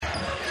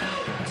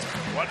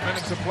1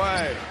 minute to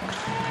play.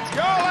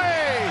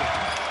 Yoeli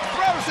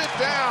throws it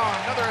down.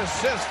 Another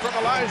assist from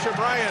Elijah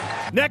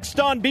Bryant. Next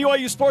on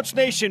BYU Sports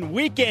Nation,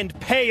 weekend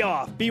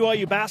payoff.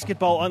 BYU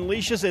Basketball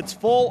unleashes its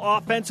full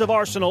offensive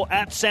arsenal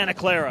at Santa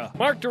Clara.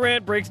 Mark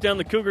Durrant breaks down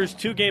the Cougars'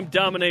 2-game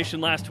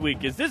domination last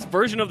week. Is this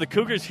version of the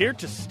Cougars here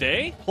to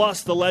stay?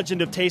 Plus, the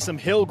legend of Taysom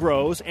Hill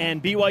grows,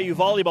 and BYU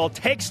Volleyball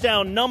takes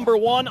down number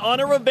 1 on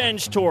a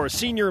revenge tour.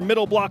 Senior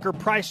middle blocker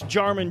Price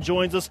Jarman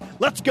joins us.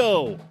 Let's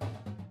go.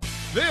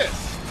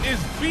 This is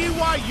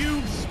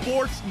BYU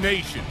Sports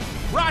Nation,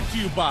 brought to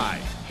you by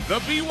the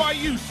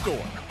BYU Store,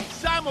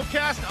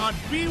 simulcast on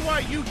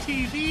BYU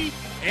TV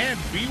and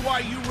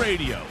BYU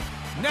Radio.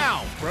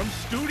 Now, from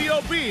Studio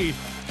B,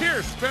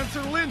 here's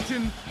Spencer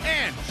Linton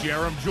and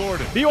Jarom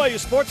Jordan. BYU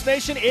Sports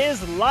Nation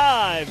is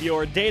live,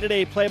 your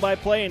day-to-day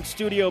play-by-play in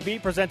Studio B,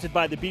 presented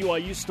by the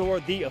BYU Store,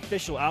 the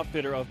official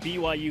outfitter of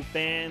BYU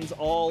fans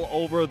all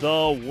over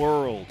the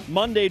world.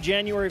 Monday,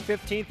 January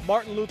 15th,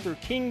 Martin Luther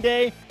King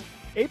Day.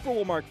 April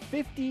will mark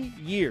 50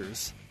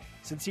 years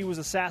since he was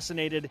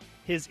assassinated.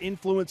 His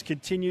influence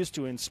continues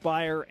to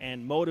inspire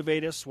and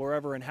motivate us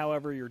wherever and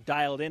however you're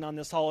dialed in on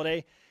this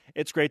holiday.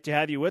 It's great to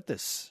have you with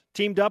us.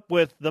 Teamed up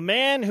with the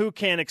man who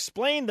can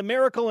explain the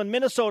miracle in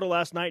Minnesota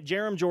last night,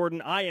 Jarom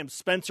Jordan, I am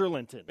Spencer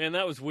Linton. Man,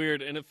 that was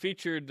weird, and it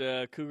featured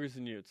Cougars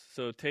and Utes.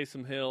 So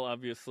Taysom Hill,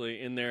 obviously,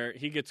 in there.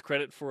 He gets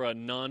credit for a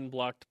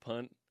non-blocked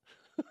punt.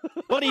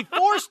 But he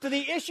forced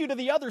the issue to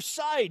the other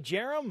side,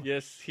 Jarom.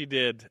 Yes, he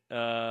did.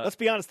 Let's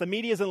be honest, the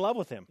media's in love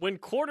with him. And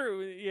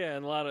a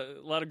lot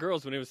of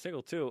girls when he was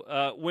single too.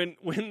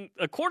 When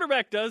a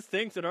quarterback does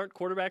things that aren't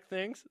quarterback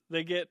things,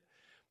 they get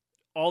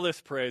all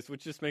this praise,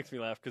 which just makes me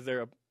laugh because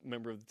they're a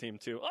member of the team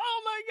too.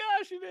 Oh my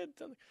gosh, he did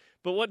something.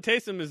 But what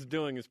Taysom is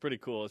doing is pretty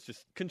cool. It's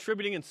just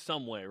contributing in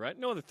some way, right?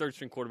 No other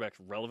third-string quarterback's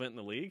relevant in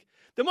the league.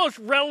 The most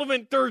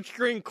relevant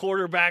third-string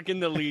quarterback in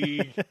the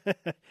league.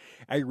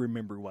 I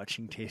remember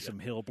watching Taysom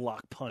Hill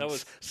block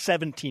punts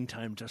 17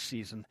 times this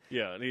season.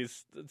 Yeah, and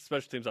he's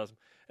special teams awesome.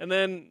 And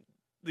then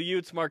the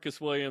Utes,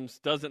 Marcus Williams,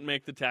 doesn't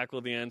make the tackle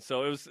at the end.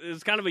 So it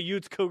was kind of a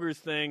Utes Cougars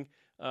thing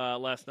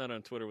last night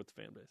on Twitter with the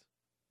fan base.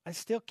 I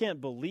still can't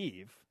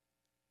believe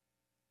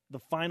the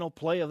final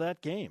play of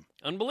that game.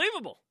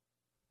 Unbelievable.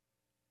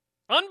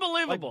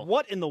 Like,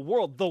 what in the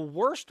world? The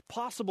worst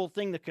possible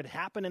thing that could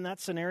happen in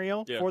that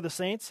scenario for the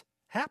Saints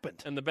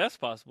happened. And the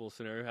best possible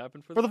scenario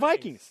happened for the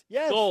Vikings.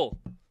 Yes. Goal.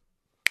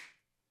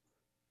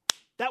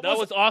 That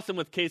was awesome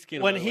with Case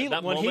Keenum.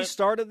 When he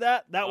started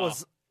that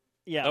was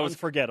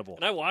unforgettable.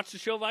 And I watched the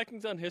show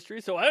Vikings on History,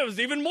 so I was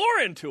even more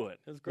into it.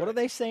 It was great. What are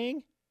they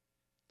saying?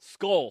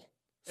 Skull.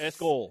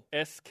 Skull.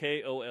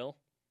 S-K-O-L.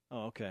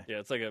 Oh, okay. Yeah,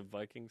 it's like a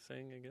Viking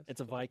saying, I guess.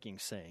 It's a Viking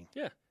saying.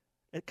 Yeah.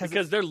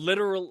 Because they're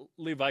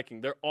literally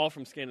Viking. They're all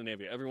from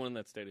Scandinavia, everyone in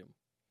that stadium.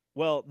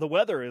 Well, the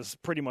weather is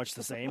pretty much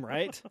the same,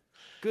 right?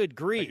 Good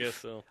grief. I guess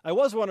so. I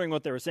was wondering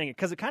what they were saying,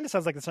 because it kind of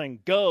sounds like they're saying,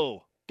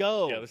 go,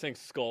 go. Yeah, they're saying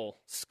skull.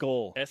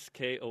 Skull.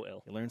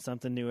 S-K-O-L. You learn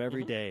something new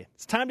every day.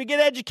 It's time to get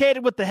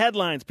educated with the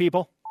headlines,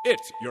 people.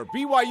 It's your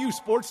BYU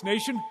Sports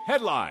Nation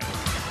headline.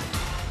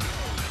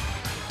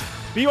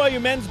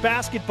 BYU men's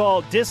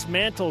basketball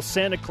dismantles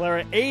Santa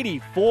Clara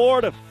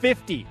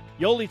 84-50.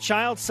 Yoeli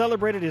Childs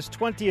celebrated his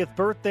 20th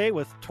birthday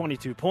with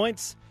 22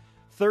 points,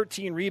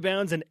 13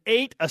 rebounds, and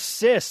 8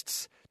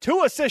 assists.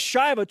 2 assists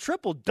shy of a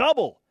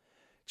triple-double.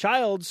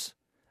 Childs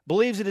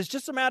believes it is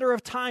just a matter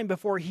of time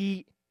before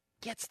he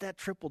gets that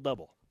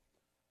triple-double.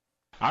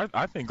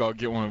 I think I'll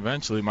get one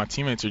eventually. My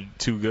teammates are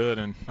too good,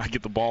 and I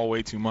get the ball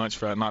way too much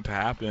for that not to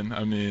happen.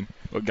 I mean,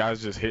 but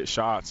guys just hit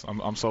shots.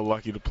 I'm so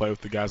lucky to play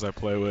with the guys I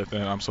play with,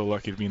 and I'm so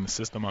lucky to be in the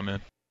system I'm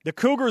in. The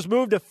Cougars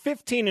moved to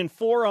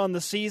 15-4 on the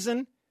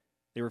season.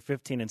 They were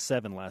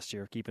 15-7 last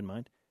year, keep in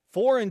mind.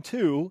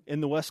 4-2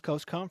 in the West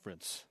Coast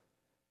Conference.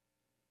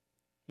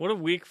 What a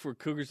week for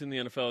Cougars in the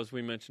NFL, as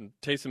we mentioned.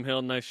 Taysom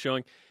Hill, nice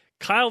showing.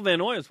 Kyle Van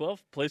Noy as well,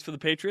 plays for the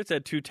Patriots,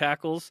 had 2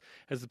 tackles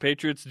as the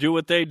Patriots do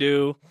what they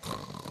do.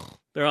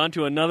 They're on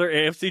to another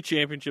AFC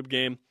Championship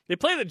game. They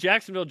play the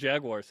Jacksonville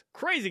Jaguars.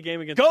 Crazy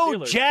game against the Steelers.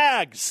 Go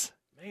Jags!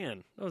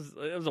 Man,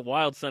 it was a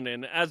wild Sunday.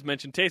 And as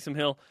mentioned, Taysom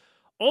Hill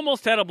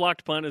almost had a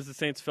blocked punt as the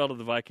Saints fell to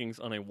the Vikings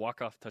on a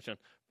walk-off touchdown.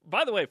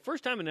 By the way,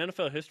 first time in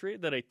NFL history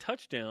that a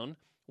touchdown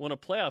won a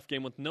playoff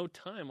game with no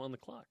time on the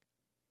clock.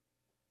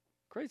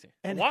 Crazy.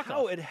 And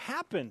how it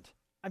happened.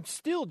 I'm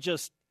still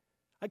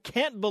I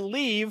can't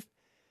believe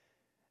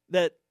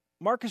that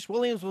Marcus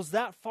Williams was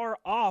that far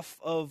off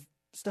of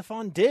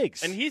Stephon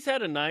Diggs. And he's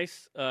had a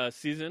nice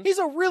season. He's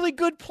a really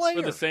good player.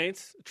 For the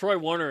Saints. Troy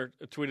Warner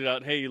tweeted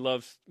out, hey, he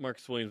loves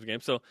Marcus Williams'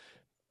 game. So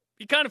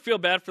you kind of feel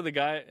bad for the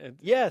guy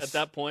at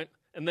that point.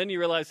 And then you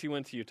realize he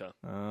went to Utah.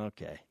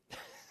 Okay.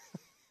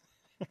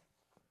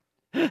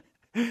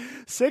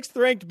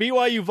 6th-ranked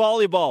BYU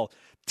Volleyball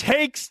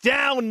takes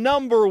down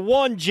number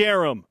 1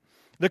 Jarom.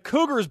 The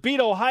Cougars beat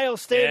Ohio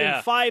State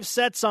in 5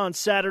 sets on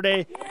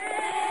Saturday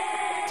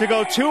to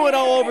go 2-0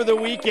 over the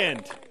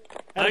weekend.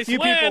 Nice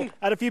win.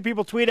 Had a few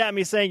people tweet at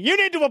me saying, you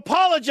need to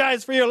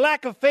apologize for your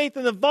lack of faith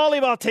in the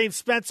volleyball team,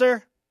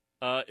 Spencer.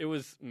 It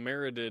was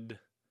merited.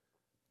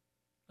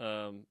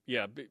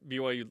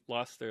 BYU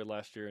lost there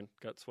last year and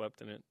got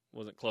swept, and it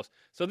wasn't close.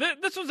 So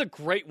this was a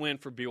great win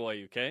for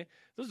BYU, okay?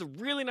 This was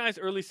a really nice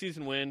early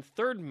season win.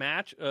 Fourth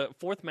match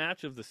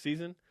of the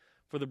season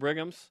for the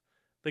Brighams.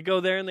 They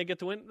go there and they get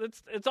to win.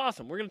 It's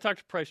awesome. We're going to talk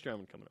to Price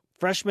Jarman coming up.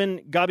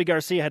 Freshman Gabi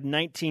Garcia had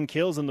 19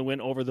 kills in the win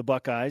over the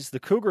Buckeyes. The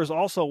Cougars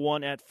also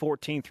won at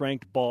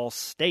 14th-ranked Ball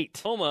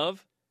State. Home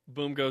of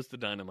Boom Goes the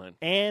Dynamite.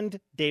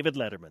 And David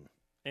Letterman.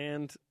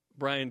 And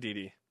Brian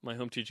Dede, my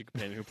home teaching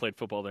companion who played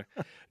football there.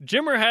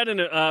 Jimmer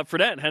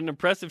Fredette had an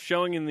impressive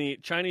showing in the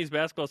Chinese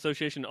Basketball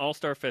Association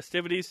All-Star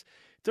festivities.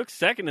 Took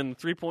second in the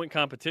three-point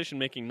competition,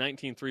 making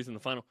 19 threes in the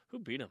final. Who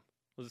beat him?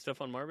 Was it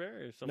Stephon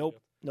Marbury or something?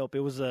 Nope. It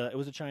was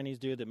a Chinese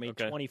dude that made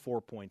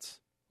 24 points.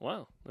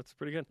 Wow, that's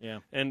pretty good. Yeah.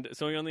 And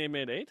so he only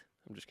made 8?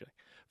 I'm just kidding.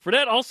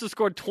 Fredette also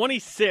scored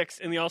 26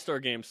 in the All-Star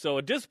game, so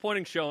a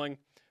disappointing showing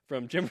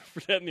from Jimmer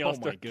Fredette in the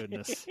All-Star game. Oh, my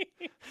goodness.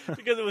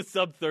 Because it was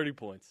sub 30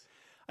 points.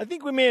 I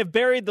think we may have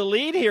buried the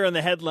lead here in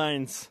the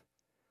headlines.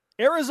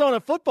 Arizona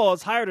football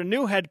has hired a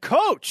new head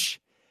coach.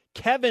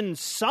 Kevin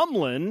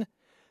Sumlin,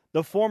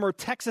 the former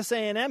Texas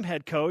A&M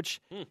head coach,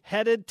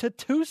 headed to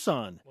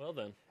Tucson. Well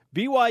then.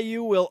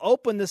 BYU will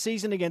open the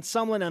season against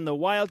Sumlin and the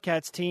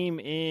Wildcats team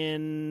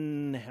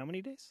in how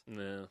many days?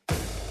 No.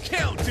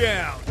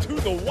 Countdown to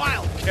the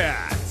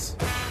Wildcats.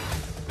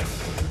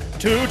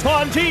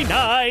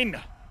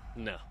 229.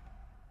 No.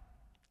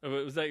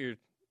 Was that your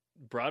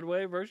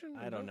Broadway version?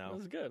 I don't know. That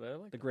was good. I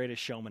like The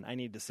Greatest Showman. I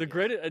need to see The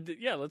Greatest.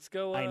 Yeah, let's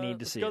go. I need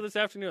to see Let's go it. this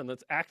afternoon.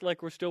 Let's act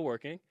like we're still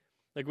working,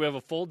 like we have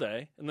a full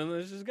day, and then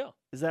let's just go.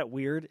 Is that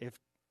weird if,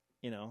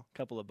 a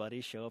couple of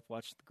buddies show up,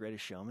 watch The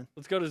Greatest Showman?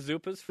 Let's go to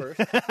Zupa's first,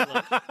 and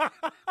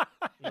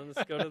then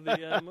let's go to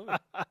the movie.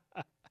 I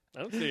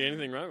don't see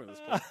anything wrong with this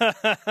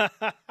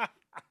place.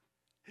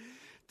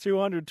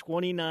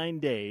 229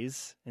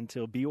 days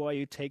until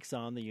BYU takes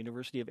on the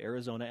University of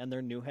Arizona and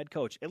their new head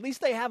coach. At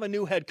least they have a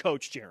new head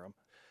coach, Jarom.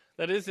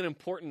 That is an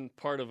important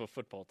part of a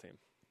football team.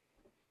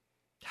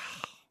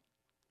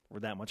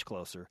 We're that much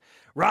closer.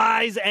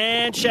 Rise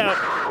and shout.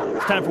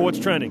 It's time for What's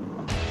Trending.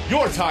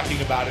 You're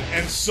talking about it,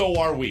 and so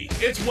are we.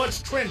 It's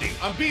What's Trending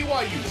on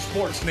BYU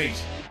Sports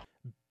Nation.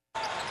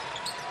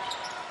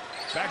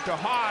 Back to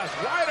Haws,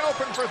 wide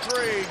open for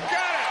three.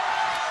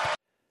 Got it!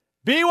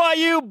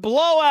 BYU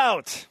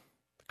blowout.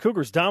 The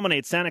Cougars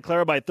dominate Santa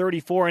Clara by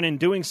 34, and in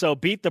doing so,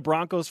 beat the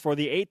Broncos for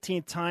the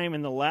 18th time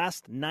in the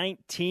last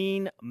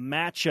 19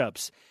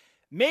 matchups.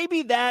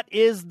 Maybe that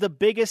is the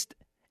biggest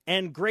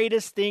and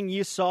greatest thing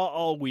you saw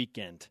all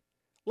weekend.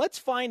 Let's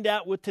find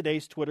out with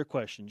today's Twitter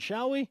question,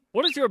 shall we?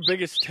 What is your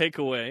biggest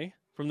takeaway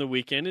from the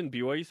weekend in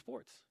BYU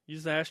sports?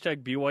 Use the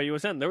hashtag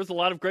BYUSN. There was a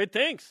lot of great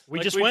things.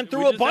 We went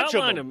through a bunch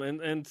of them.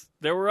 And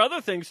there were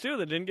other things, too,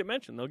 that didn't get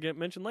mentioned. They'll get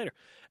mentioned later.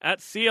 At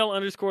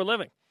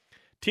CL_living.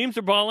 Teams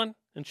are balling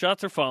and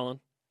shots are falling,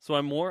 so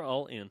I'm more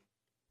all in.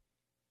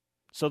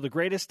 So the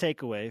greatest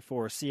takeaway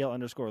for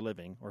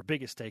CL_living, or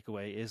biggest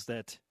takeaway, is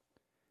that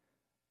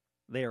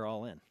they are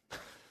all in.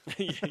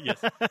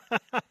 Yes.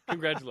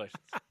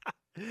 Congratulations.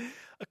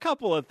 A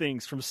couple of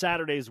things from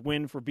Saturday's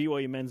win for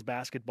BYU men's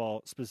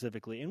basketball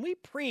specifically. And we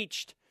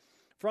preached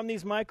from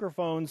these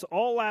microphones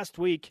all last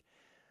week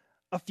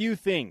a few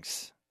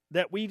things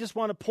that we just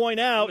want to point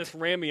out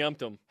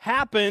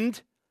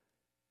happened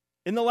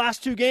in the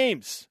last two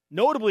games.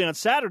 Notably on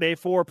Saturday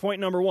for point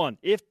number one.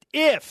 If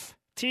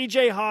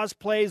TJ Haws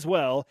plays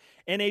well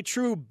and a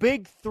true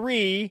big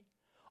three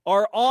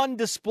are on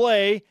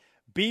display,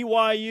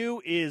 BYU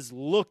is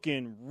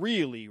looking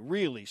really,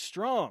 really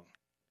strong.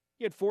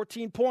 He had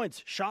 14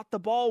 points, shot the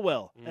ball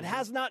well. It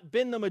has not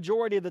been the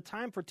majority of the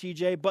time for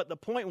TJ, but the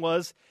point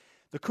was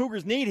the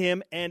Cougars need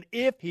him, and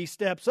if he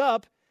steps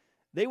up,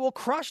 they will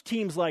crush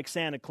teams like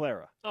Santa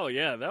Clara. Oh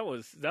yeah, that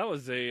was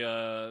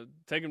a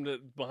take him to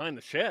behind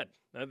the shed.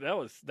 That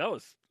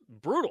was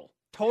brutal.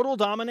 Total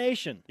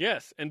domination.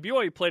 Yes, and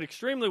BYU played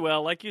extremely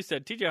well. Like you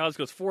said, TJ Haws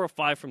goes 4 of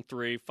 5 from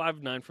 3, 5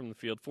 of 9 from the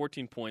field,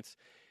 14 points.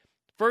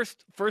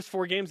 First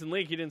 4 games in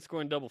league, he didn't score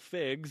in double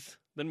figs.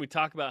 Then we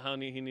talk about how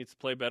he needs to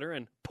play better,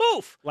 and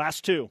poof!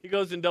 Last two. He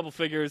goes in double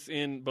figures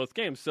in both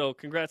games. So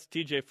congrats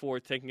to TJ for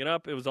taking it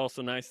up. It was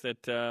also nice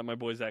that my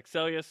boy Zach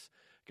Sellius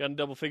got in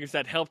double figures.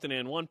 That helped an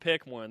and one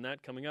pick. More on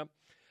that coming up.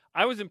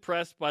 I was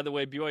impressed by the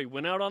way BYU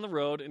went out on the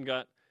road and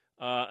got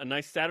a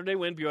nice Saturday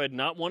win. BYU had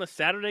not won a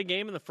Saturday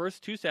game in the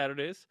first 2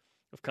 Saturdays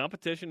of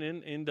competition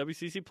in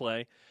WCC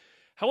play.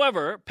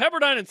 However,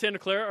 Pepperdine and Santa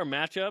Clara are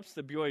matchups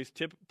that BYU's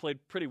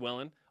played pretty well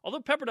in. Although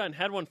Pepperdine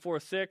had won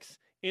 4-6,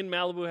 in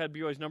Malibu had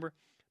BYU's number.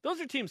 Those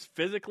are teams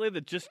physically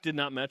that just did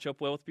not match up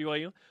well with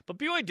BYU. But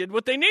BYU did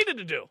what they needed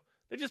to do.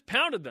 They just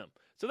pounded them.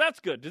 So that's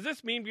good. Does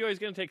this mean BYU is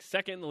going to take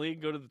second in the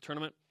league, go to the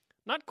tournament?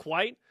 Not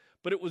quite,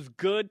 but it was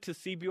good to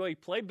see BYU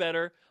play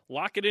better,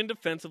 lock it in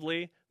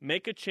defensively,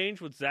 make a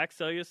change with Zach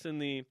Sellius in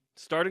the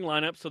starting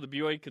lineup so the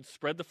BYU could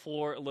spread the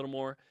floor a little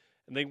more.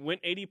 And they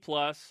went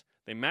 80+.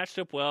 They matched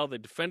up well. They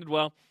defended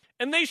well.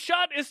 And they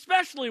shot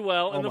especially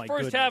well in the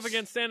first half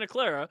against Santa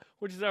Clara,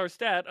 which is our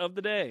stat of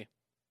the day.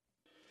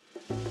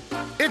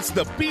 It's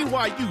the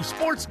BYU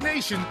Sports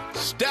Nation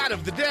stat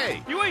of the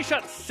day. BYU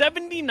shot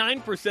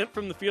 79%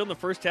 from the field in the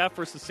first half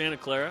versus Santa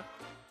Clara.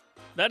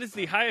 That is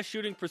the highest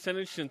shooting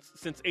percentage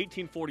since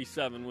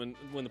 1847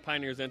 when the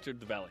Pioneers entered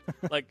the Valley.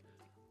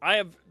 I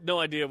have no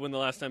idea when the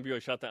last time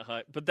BYU shot that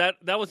high, but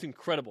that was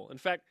incredible. In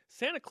fact,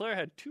 Santa Clara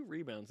had 2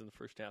 rebounds in the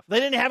first half. They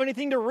didn't have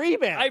anything to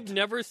rebound. I've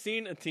never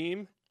seen a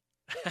team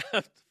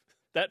have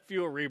that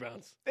few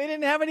rebounds. They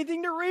didn't have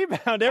anything to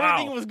rebound.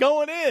 Everything was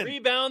going in.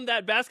 Rebound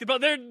that basketball.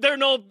 There are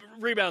no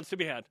rebounds to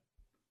be had.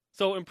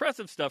 So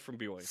impressive stuff from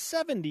BYU.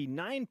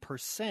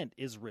 79%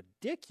 is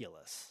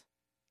ridiculous.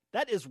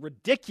 That is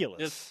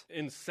ridiculous. It's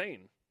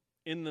insane.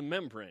 In the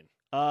membrane.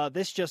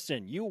 This just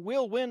in. You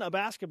will win a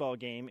basketball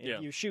game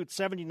if you shoot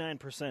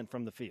 79%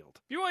 from the field.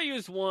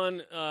 BYU's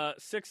won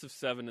 6 of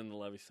 7 in the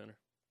Levy Center.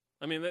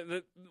 I mean,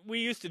 we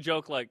used to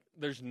joke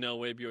there's no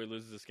way BYU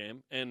loses this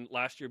game. And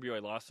last year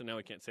BYU lost, so now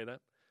we can't say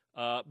that.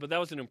 But that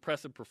was an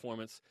impressive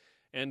performance.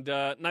 And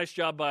nice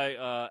job by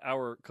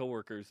our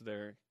coworkers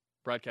there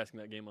broadcasting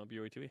that game on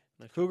BYU TV.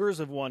 Nice Cougars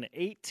have won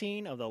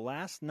 18 of the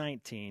last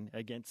 19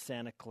 against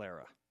Santa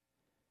Clara.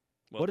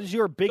 What is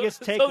your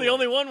biggest takeaway? So the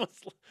only one was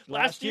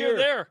last year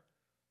there.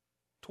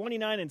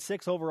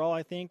 29-6 overall,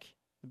 I think.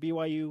 The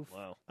BYU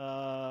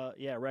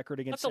record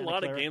against Santa Clara. That's a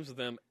lot of games with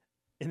them.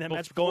 And then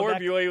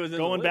BYU was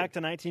going back to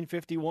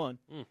 1951.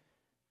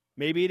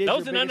 Maybe it is that your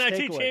was an biggest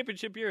NIT takeaway.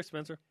 championship year,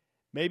 Spencer.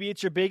 Maybe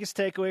it's your biggest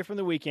takeaway from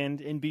the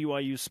weekend in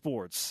BYU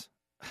sports.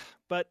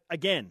 But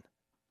again,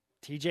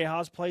 TJ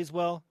Haws plays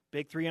well.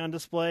 Big 3 on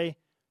display.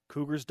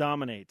 Cougars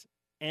dominate.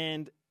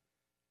 And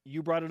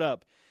you brought it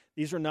up.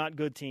 These are not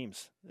good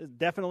teams.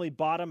 Definitely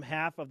bottom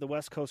half of the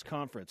West Coast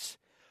Conference.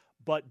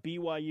 But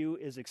BYU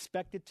is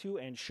expected to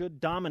and should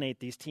dominate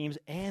these teams,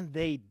 and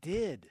they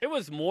did. It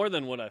was more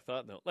than what I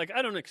thought, though.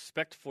 I don't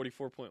expect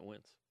 44-point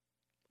wins.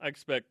 I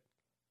expect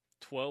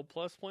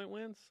 12-plus point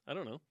wins. I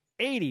don't know.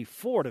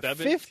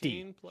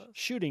 84-50,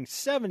 shooting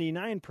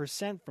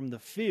 79% from the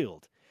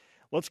field.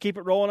 Let's keep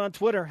it rolling on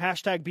Twitter.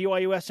 Hashtag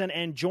BYUSN,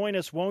 and join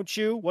us, won't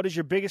you? What is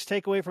your biggest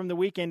takeaway from the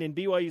weekend in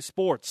BYU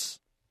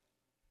sports?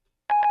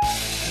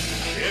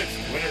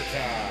 It's winter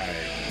time.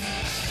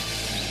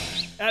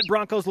 At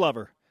Broncos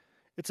Lover.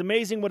 It's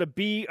amazing what a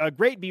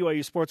great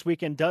BYU sports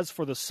weekend does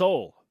for the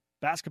soul.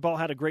 Basketball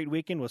had a great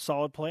weekend with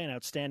solid play and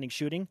outstanding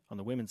shooting on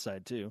the women's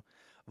side, too.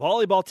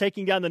 Volleyball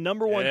taking down the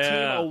number 1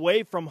 team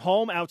away from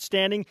home,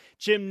 outstanding.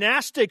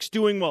 Gymnastics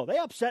doing well. They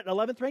upset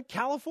 11th-ranked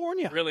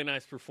California. Really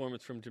nice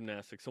performance from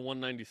gymnastics, a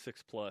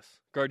 196+.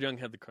 Guard Young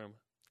had the karma.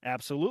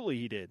 Absolutely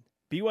he did.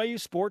 BYU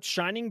sports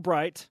shining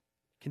bright.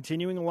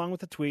 Continuing along with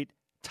the tweet,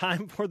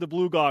 time for the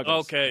blue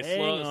goggles. Okay,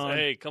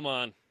 hey, come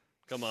on.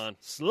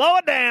 Slow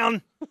it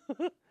down.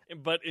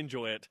 But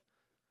enjoy it.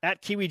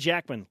 At Kiwi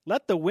Jackman,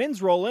 let the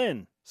winds roll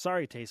in.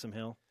 Sorry, Taysom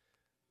Hill.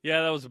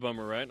 Yeah, that was a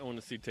bummer, right? I want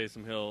to see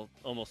Taysom Hill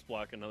almost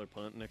block another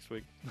punt next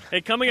week.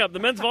 Hey, coming up, the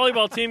men's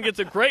volleyball team gets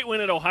a great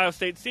win at Ohio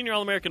State. Senior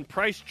All-American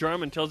Price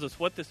Jarman tells us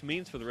what this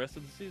means for the rest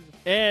of the season.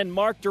 And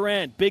Mark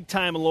Durrant,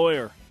 big-time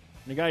lawyer,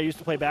 the guy who used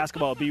to play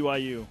basketball at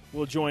BYU,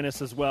 will join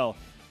us as well.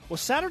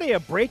 Was Saturday a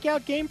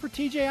breakout game for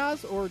TJ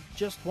Haws or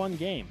just one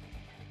game?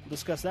 We'll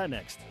discuss that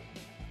next.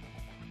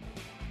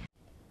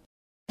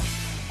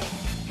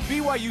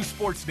 BYU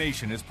Sports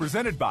Nation is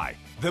presented by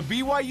The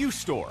BYU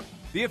Store,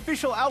 the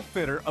official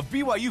outfitter of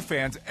BYU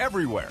fans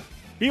everywhere.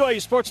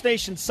 BYU Sports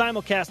Nation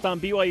simulcast on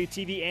BYU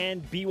TV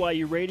and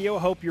BYU Radio.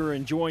 Hope you're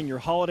enjoying your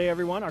holiday,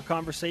 everyone. Our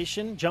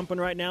conversation jumping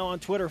right now on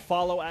Twitter.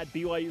 Follow at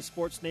BYU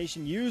Sports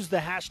Nation. Use the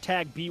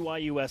hashtag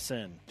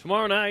BYUSN.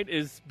 Tomorrow night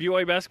is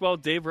BYU Basketball.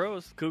 Dave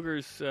Rose.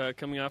 Cougars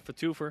coming off a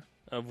twofer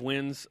of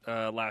wins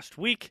last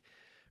week.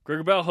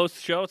 Gregor Bell hosts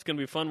the show. It's going to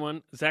be a fun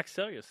one. Zach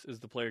Selyus is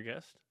the player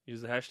guest.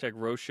 Use the hashtag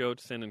Rose Show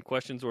to send in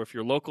questions, or if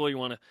you're local, you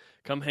want to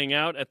come hang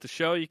out at the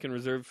show, you can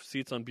reserve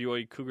seats on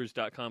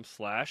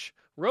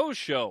BYUCougars.com/Rose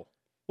Show.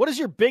 What is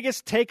your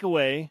biggest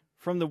takeaway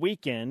from the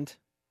weekend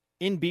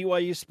in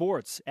BYU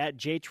sports? At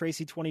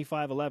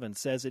JTracy2511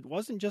 says it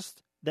wasn't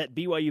just that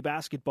BYU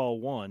basketball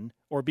won,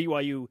 or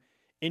BYU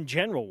in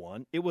general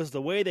won. It was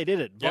the way they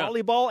did it. Yeah.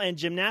 Volleyball and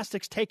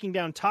gymnastics taking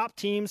down top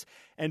teams,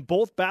 and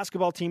both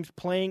basketball teams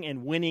playing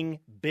and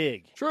winning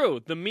big.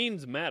 True. The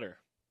means matter.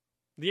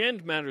 The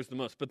end matters the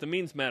most, but the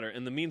means matter,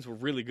 and the means were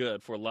really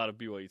good for a lot of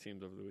BYU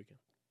teams over the weekend.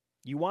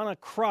 You want to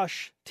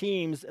crush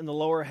teams in the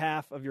lower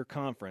half of your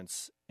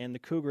conference, and the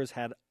Cougars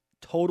had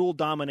total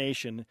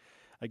domination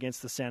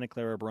against the Santa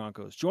Clara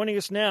Broncos. Joining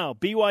us now,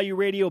 BYU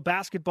Radio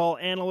basketball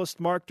analyst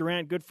Mark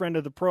Durrant, good friend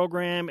of the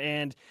program,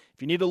 and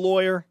if you need a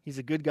lawyer, he's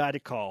a good guy to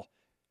call.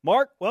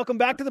 Mark, welcome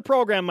back to the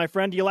program, my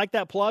friend. Do you like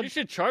that plug? You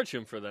should charge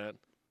him for that.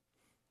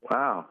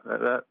 Wow,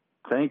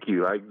 thank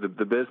you.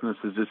 The business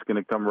is just going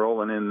to come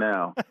rolling in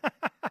now.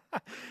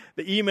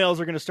 The emails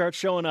are going to start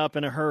showing up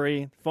in a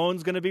hurry.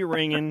 Phone's going to be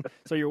ringing,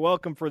 so you're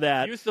welcome for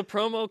that. Use the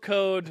promo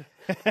code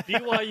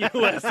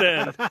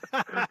BYUSN.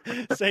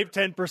 Save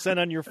 10%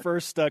 on your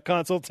first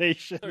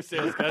consultation. Our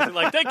sales guys are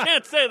like, they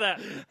can't say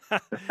that.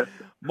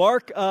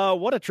 Mark,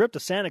 what a trip to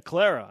Santa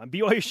Clara.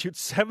 BYU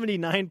shoots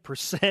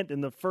 79%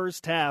 in the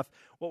first half.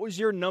 What was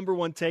your number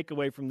one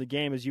takeaway from the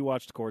game as you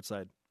watched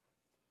courtside?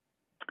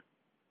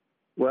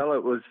 Well,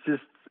 it was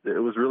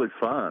really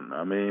fun.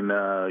 I mean,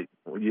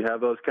 when you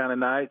have those kind of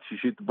nights, you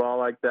shoot the ball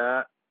like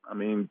that. I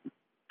mean,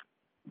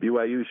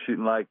 BYU is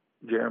shooting like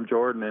Jarom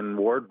Jordan and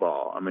Ward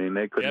ball. I mean,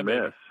 they couldn't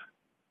miss.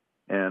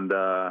 And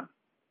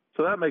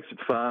so that makes it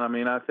fun. I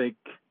mean, I think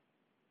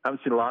I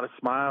haven't seen a lot of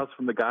smiles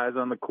from the guys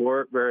on the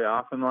court very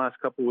often the last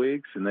couple of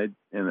weeks, and I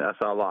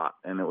saw a lot.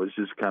 And it was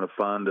just kind of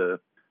fun to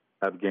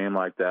have a game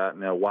like that.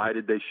 Now, why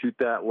did they shoot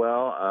that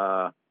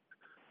well?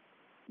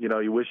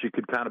 You wish you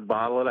could kind of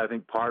bottle it. I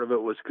think part of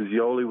it was because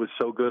Yoeli was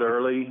so good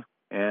early,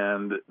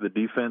 and the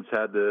defense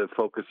had to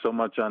focus so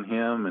much on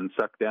him and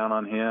suck down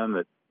on him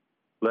that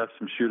left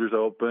some shooters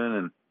open,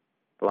 and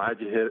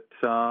Elijah hit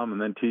some,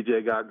 and then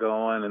TJ got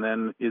going, and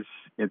then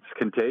it's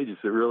contagious.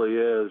 It really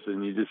is,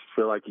 and you just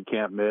feel like you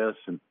can't miss,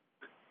 and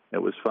it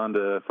was fun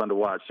to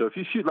watch. So if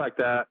you shoot like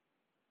that,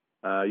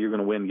 you're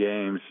going to win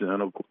games,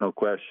 no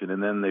question.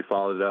 And then they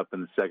followed it up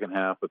in the second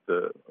half with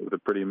a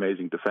pretty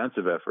amazing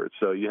defensive effort.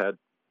 So you had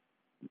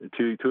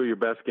two of your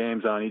best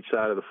games on each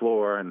side of the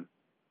floor, and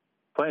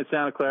playing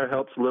Santa Clara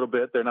helps a little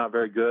bit. They're not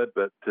very good,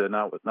 but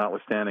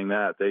notwithstanding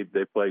that,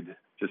 they played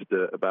just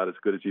about as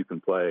good as you can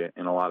play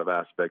in a lot of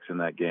aspects in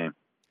that game.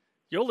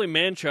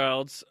 Yoeli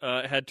Childs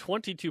had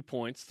 22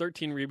 points,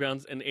 13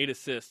 rebounds, and 8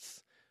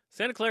 assists.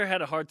 Santa Clara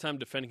had a hard time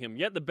defending him,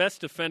 yet the best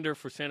defender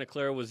for Santa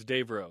Clara was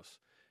Dave Rose,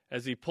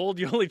 as he pulled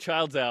Yoeli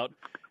Childs out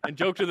and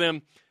joked with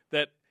him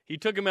that he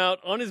took him out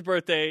on his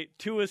birthday,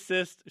 2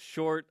 assists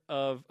short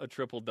of a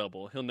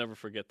triple-double. He'll never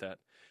forget that.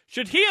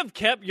 Should he have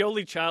kept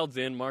Yoeli Childs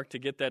in, Mark, to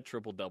get that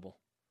triple-double?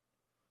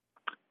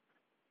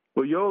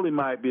 Well, Yoeli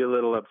might be a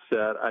little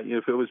upset.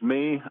 If it was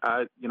me,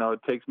 it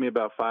takes me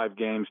about 5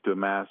 games to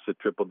amass a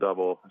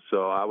triple-double,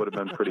 so I would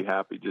have been pretty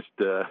happy just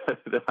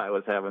that I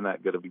was having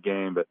that good of a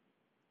game. But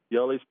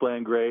Yoeli's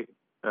playing great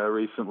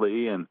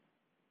recently, and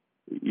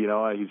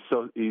he's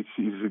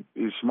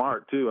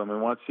smart too. I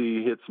mean, once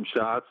he hit some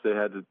shots, they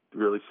had to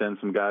really send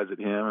some guys at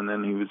him, and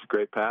then he was a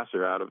great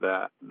passer out of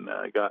that, and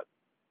got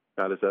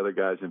his other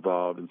guys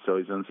involved. And so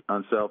he's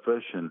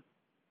unselfish and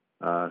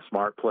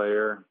smart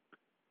player.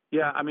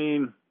 Yeah, I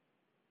mean,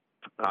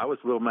 I was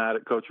a little mad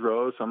at Coach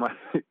Rose. I'm like,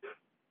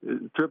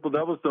 triple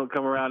doubles don't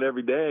come around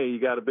every day. You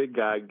got a big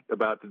guy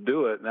about to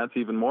do it, and that's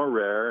even more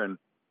rare. And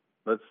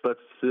let's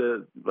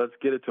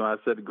get it to him. I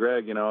said to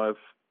Greg,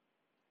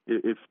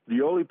 if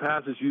Yoeli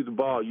passes you the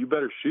ball, you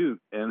better shoot.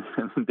 And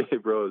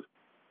Dave Rose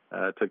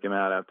took him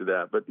out after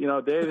that. But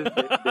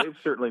Dave's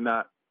certainly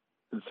not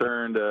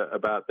concerned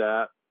about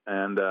that.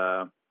 And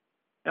I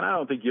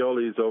don't think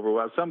Yoeli is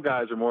overwhelmed. Some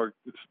guys are more,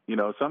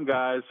 some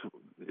guys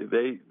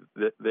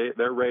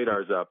their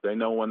radar's up. They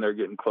know when they're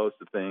getting close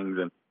to things.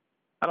 And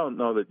I don't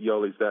know that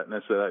Yoeli's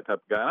necessarily that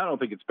type of guy. And I don't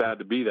think it's bad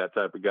to be that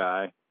type of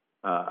guy.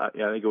 I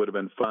think it would have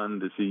been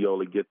fun to see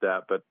Yoeli get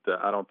that, but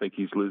I don't think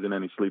he's losing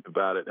any sleep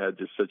about it. Had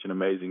just such an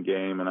amazing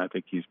game, and I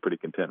think he's pretty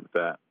content with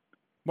that.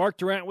 Mark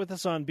Durrant with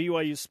us on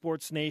BYU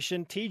Sports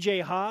Nation.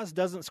 TJ Haws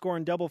doesn't score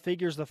in double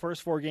figures the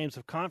first 4 games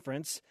of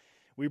conference.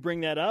 We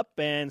bring that up,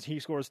 and he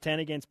scores 10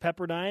 against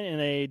Pepperdine in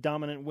a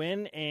dominant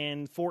win,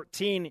 and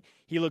 14,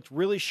 he looked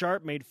really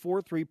sharp, made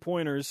 4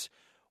 3-pointers.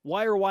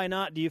 Why or why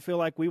not do you feel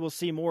like we will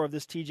see more of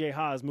this TJ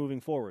Haws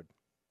moving forward?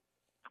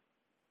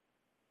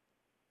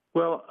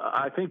 Well,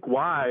 I think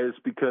why is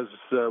because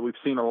we've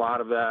seen a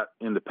lot of that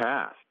in the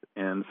past,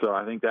 and so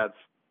I think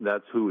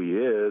that's who he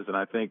is. And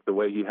I think the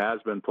way he has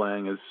been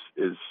playing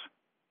is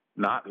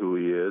not who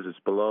he is. It's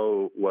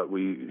below what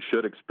we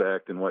should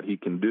expect and what he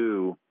can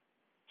do.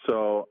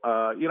 So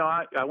I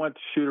went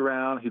to shoot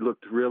around. He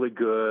looked really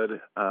good,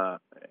 and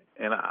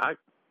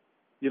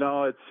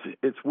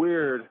it's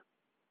weird.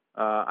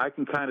 I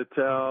can kind of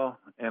tell,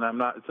 and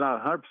it's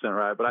not 100%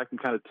 right, but I can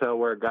kind of tell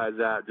where a guy's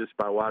at just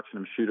by watching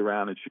him shoot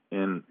around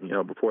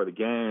before the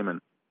game.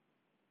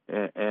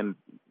 And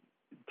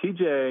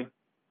TJ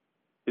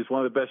is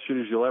one of the best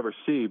shooters you'll ever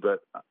see, but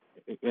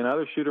in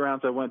other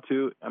shoot-arounds I went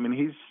to, I mean,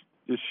 he's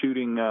just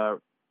shooting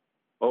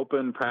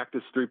open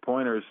practice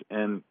 3-pointers,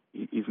 and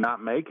he's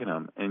not making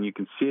them. And you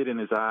can see it in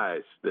his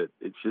eyes that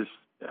it's just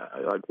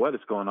like, what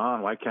is going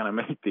on? Why can't I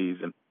make these?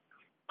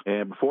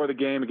 And before the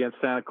game against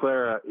Santa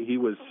Clara, he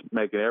was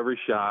making every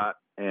shot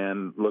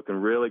and looking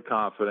really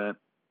confident.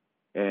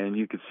 And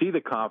you could see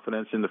the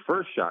confidence in the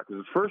first shot,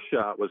 because the first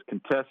shot was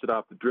contested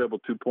off the dribble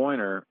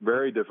 2-pointer,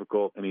 very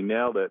difficult, and he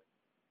nailed it.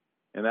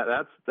 And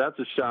that's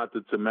a shot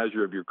that's a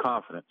measure of your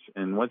confidence.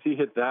 And once he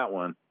hit that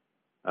one,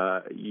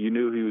 you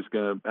knew he was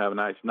going to have a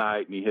nice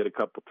night, and he hit a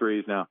couple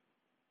threes. Now,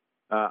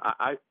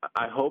 I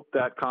hope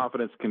that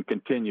confidence can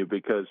continue,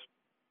 because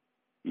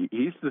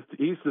he's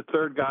the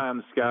third guy on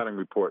the scouting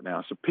report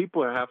now. So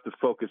people have to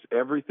focus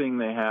everything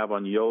they have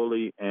on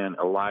Yoeli and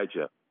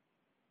Elijah.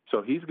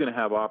 So he's going to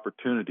have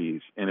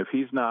opportunities. And if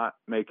he's not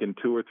making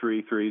 2 or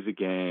 3 threes a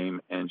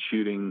game and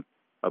shooting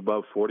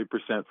above 40%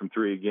 from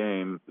 3 a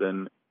game,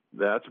 then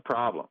that's a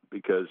problem,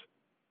 because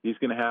he's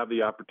going to have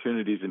the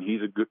opportunities, and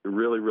he's a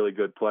really, really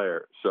good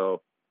player.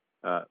 So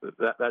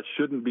that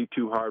shouldn't be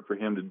too hard for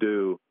him to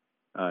do.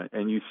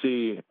 And you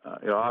see,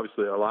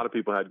 obviously a lot of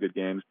people had good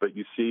games, but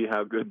you see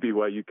how good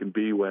BYU can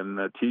be when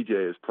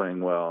TJ is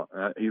playing well.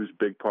 He was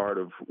a big part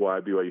of why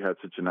BYU had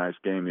such a nice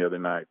game the other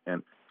night.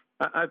 And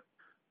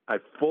I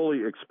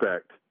fully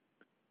expect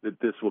that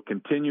this will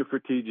continue for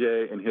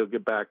TJ, and he'll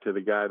get back to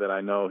the guy that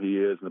I know he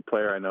is and the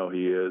player I know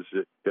he is,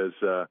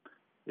 because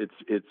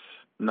it's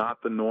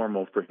not the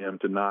normal for him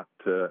to not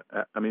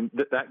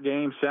that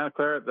game, Santa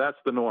Clara, that's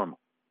the normal.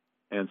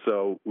 And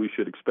so we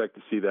should expect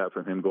to see that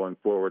from him going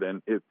forward.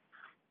 And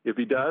if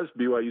he does,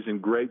 BYU's in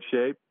great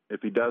shape.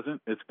 If he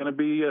doesn't, it's going to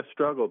be a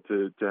struggle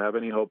to have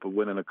any hope of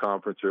winning a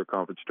conference or a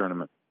conference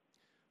tournament.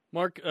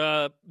 Mark,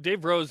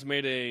 Dave Rose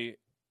made a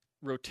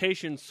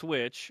rotation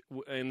switch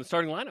in the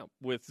starting lineup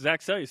with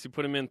Zach Sellius, who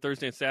put him in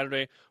Thursday and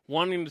Saturday,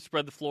 wanting to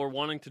spread the floor,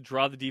 wanting to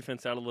draw the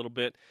defense out a little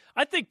bit.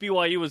 I think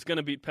BYU was going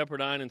to beat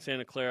Pepperdine and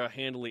Santa Clara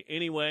handily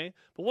anyway,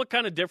 but what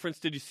kind of difference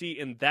did you see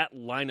in that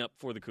lineup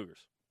for the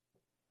Cougars?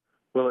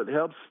 Well, it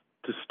helps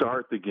to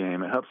start the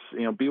game. It helps,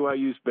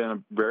 BYU's been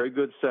a very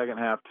good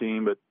second-half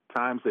team, but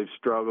times they've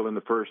struggled in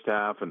the first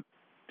half, and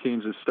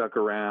teams have stuck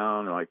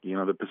around, like,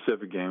 the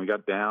Pacific game. We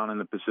got down in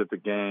the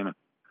Pacific game, and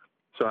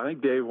so I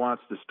think Dave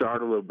wants to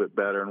start a little bit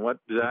better. And what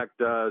Zach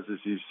does is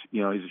he's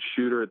a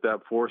shooter at that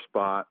 4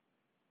 spot.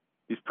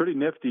 He's pretty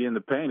nifty in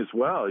the paint as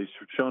well. He's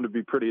shown to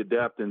be pretty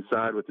adept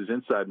inside with his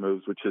inside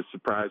moves, which has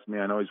surprised me.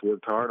 I know he's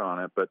worked hard on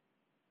it, but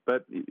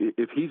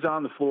if he's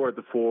on the floor at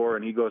the 4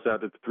 and he goes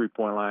out to the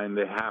 3-point line,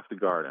 they have to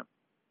guard him.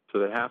 So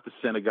they have to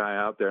send a guy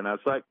out there. Now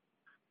it's like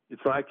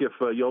if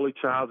Yoeli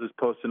Childs is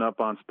posting up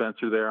on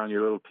Spencer there on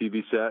your little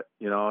TV set,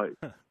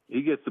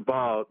 he gets the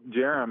ball,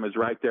 Jarom is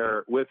right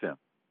there with him.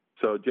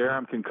 So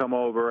Jarom can come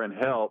over and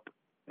help,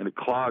 and it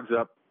clogs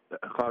up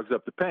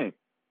the paint.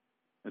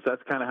 And so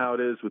that's kind of how it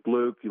is with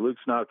Luke.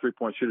 Luke's not a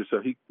 3-point shooter,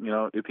 so he,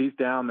 if he's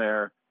down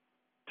there,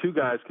 2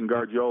 guys can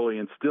guard Yoeli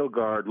and still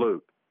guard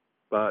Luke.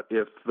 But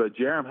if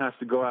Jarom has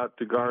to go out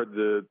to guard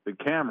the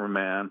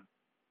cameraman,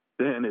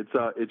 then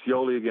it's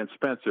Yoeli against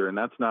Spencer, and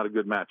that's not a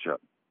good matchup.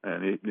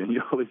 And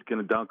Yoeli's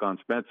going to dunk on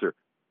Spencer,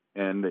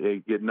 and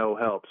they get no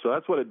help. So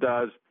that's what it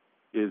does.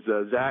 Is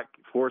Zach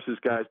forces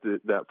guys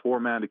that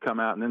 4-man to come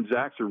out, and then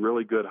Zach's a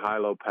really good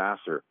high-low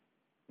passer,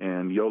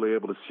 and Yoeli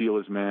able to seal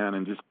his man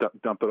and just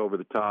dump it over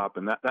the top,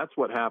 and that's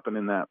what happened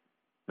in the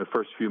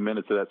first few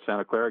minutes of that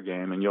Santa Clara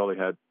game, and Yoeli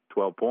had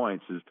 12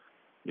 points.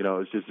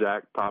 It's just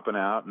Zach popping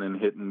out and then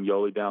hitting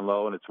Yoeli down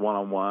low, and it's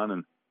one-on-one,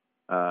 and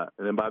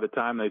then by the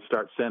time they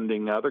start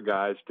sending other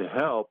guys to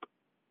help,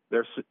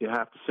 you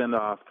have to send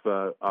off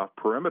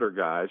perimeter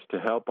guys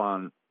to help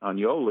on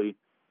Yoeli,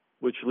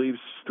 which leaves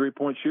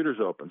 3-point shooters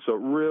open. So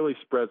it really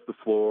spreads the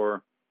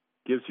floor,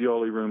 gives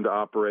Yoeli room to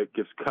operate,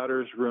 gives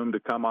cutters room to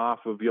come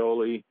off of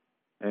Yoeli.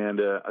 And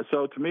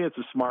so to me, it's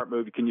a smart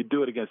move. Can you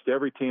do it against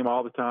every team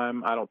all the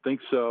time? I don't think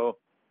so.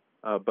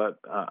 But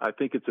I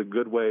think it's a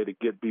good way to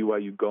get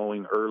BYU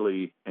going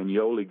early and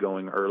Yoeli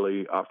going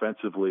early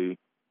offensively.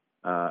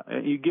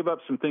 And you give up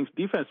some things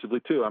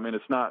defensively, too. I mean,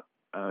 it's not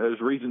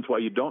there's reasons why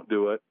you don't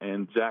do it.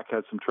 And Zach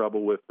had some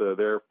trouble with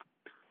their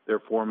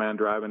 4-man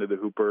drive into the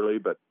hoop early,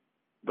 but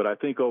I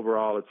think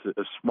overall it's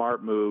a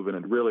smart move, and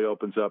it really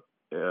opens up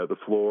the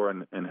floor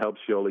and helps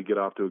Yoeli get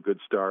off to a good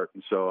start.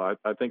 And so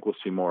I think we'll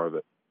see more of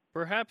it.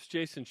 Perhaps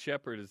Jason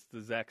Shepard is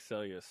the Zach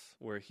Sellius,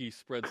 where he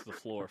spreads the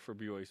floor for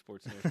BYU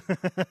Sports Nation.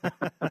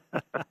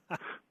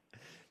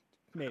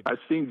 Maybe. I've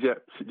seen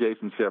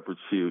Jason Shepard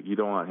shoot. You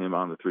don't want him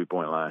on the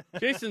 3-point line.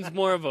 Jason's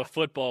more of a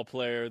football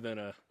player than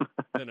a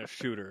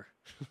shooter.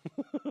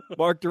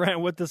 Mark Durrant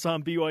with us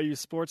on BYU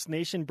Sports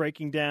Nation,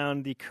 breaking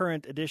down the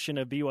current edition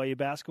of BYU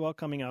Basketball,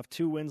 coming off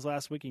 2 wins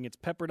last week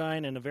against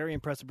Pepperdine and a very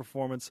impressive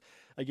performance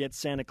against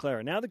Santa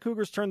Clara. Now the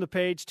Cougars turn the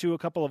page to a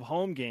couple of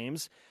home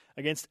games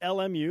against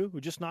LMU,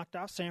 who just knocked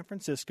off San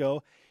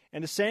Francisco,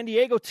 and a San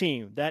Diego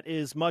team that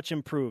is much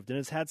improved and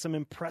has had some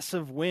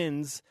impressive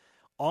wins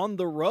on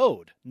the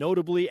road,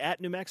 notably at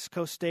New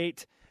Mexico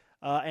State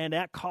and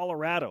at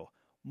Colorado.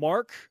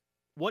 Mark,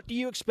 what do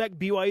you expect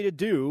BYU to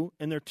do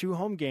in their 2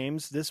 home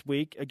games this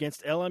week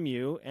against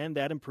LMU and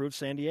that improved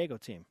San Diego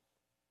team?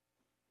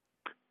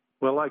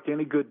 Well, like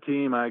any good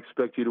team, I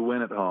expect you to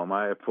win at home.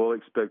 I fully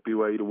expect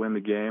BYU to win the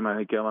game. I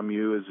think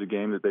LMU is a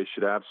game that they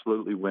should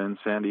absolutely win.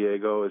 San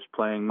Diego is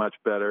playing much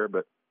better,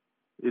 but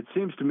it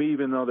seems to me,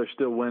 even though they're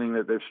still winning,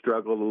 that they've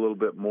struggled a little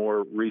bit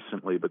more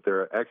recently. But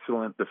they're an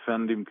excellent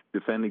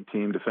defending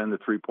team, defend the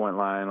 3-point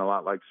line, a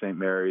lot like St.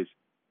 Mary's.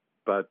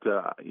 But,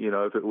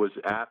 if it was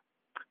at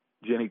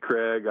Jenny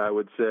Craig, I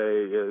would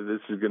say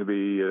this is going to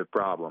be a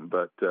problem.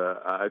 But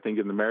I think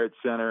in the Marriott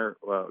Center,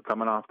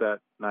 coming off that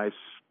nice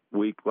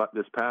week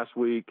this past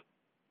week,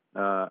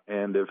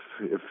 and if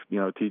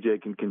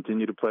TJ can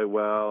continue to play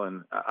well,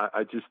 and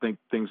I just think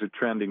things are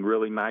trending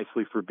really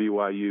nicely for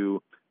BYU.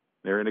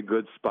 They're in a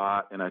good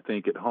spot, and I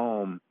think at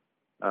home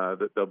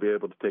that they'll be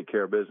able to take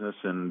care of business,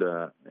 and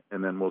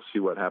then we'll see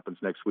what happens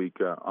next week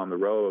on the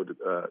road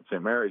at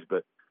St. Mary's.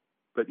 But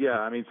yeah,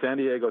 I mean, San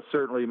Diego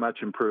certainly much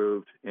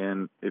improved,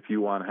 and if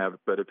you want to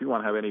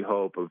have any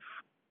hope of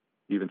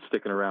even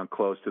sticking around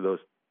close to those,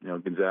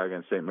 Gonzaga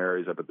and St.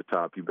 Mary's up at the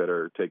top, you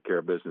better take care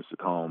of business at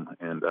home.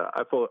 And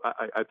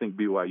I think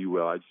BYU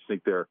will. I just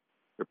think they're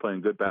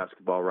playing good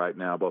basketball right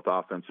now, both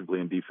offensively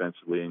and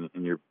defensively,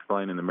 and you're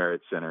playing in the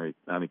Marriott Center.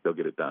 I think they'll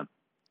get it done.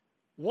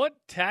 What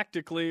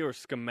tactically or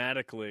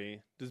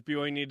schematically does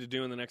BYU need to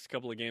do in the next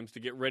couple of games to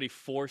get ready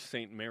for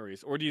St.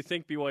 Mary's? Or do you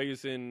think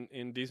BYU's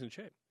in decent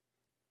shape?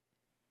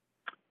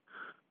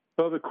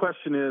 Well, the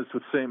question is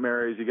with St.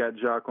 Mary's, you got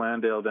Jock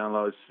Landale down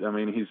low. I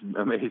mean, he's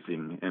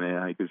amazing. And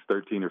I think he was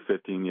 13 or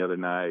 15 the other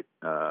night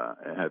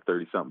and had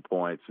 30-something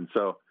points. And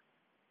so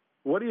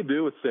what do you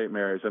do with St.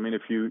 Mary's? I mean,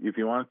 if you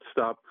want to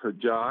stop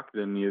Jock,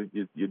 then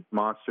you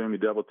monster him, you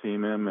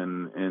double-team him,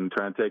 and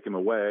try and take him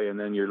away, and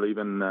then you're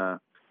leaving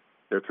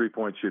their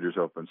three-point shooters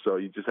open. So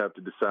you just have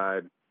to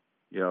decide,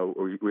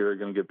 we're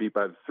going to get beat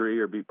by the three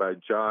or beat by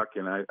Jock.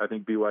 And I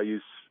think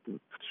BYU's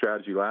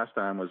strategy last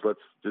time was let's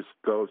just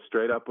go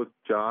straight up with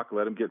Jock,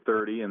 let him get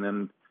 30, and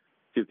then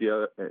see if the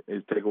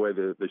other take away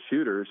the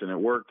shooters. And it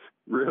worked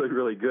really,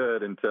 really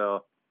good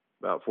until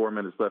about 4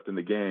 minutes left in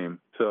the game.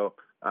 So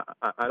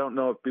I don't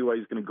know if BYU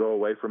is going to go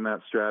away from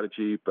that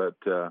strategy, but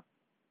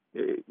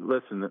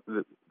listen,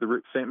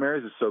 the St.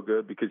 Mary's is so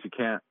good because you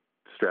can't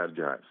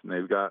strategize.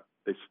 And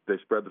they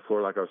spread the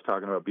floor like I was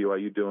talking about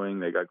BYU doing.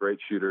 They got great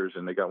shooters,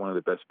 and they got one of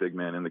the best big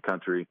men in the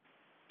country.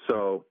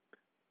 So,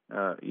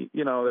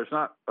 there's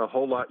not a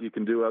whole lot you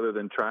can do other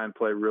than try and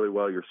play really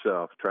well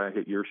yourself, try and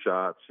hit your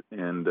shots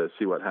and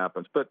see what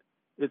happens. But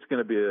it's going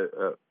to be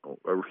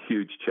a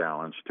huge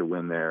challenge to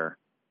win there.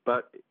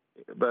 But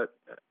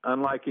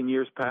unlike in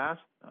years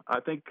past, I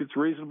think it's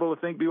reasonable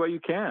to think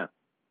BYU can.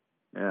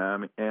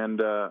 And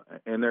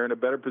they're in a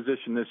better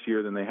position this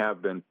year than they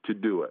have been to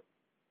do it.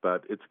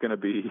 But it's going to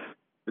be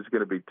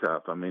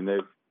tough. I mean,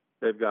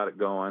 they've got it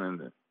going,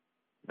 and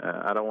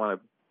I don't want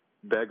to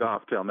beg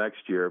off till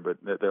next year, but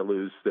they'll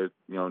lose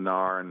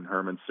Nar and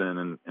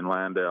Hermanson and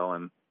Landale,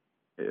 and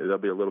they'll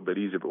be a little bit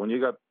easier. But when you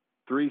got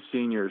three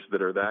seniors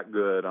that are that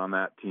good on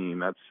that team,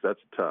 that's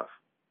tough.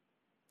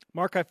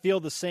 Mark, I feel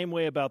the same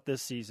way about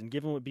this season.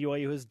 Given what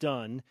BYU has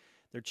done,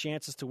 their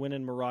chances to win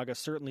in Moraga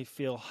certainly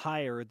feel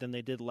higher than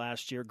they did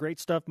last year.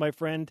 Great stuff, my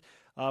friend.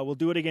 We'll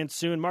do it again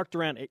soon. Mark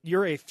Durrant,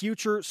 you're a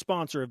future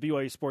sponsor of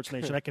BYU Sports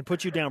Nation. I can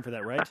put you down for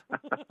that, right?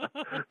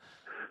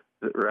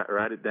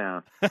 Write it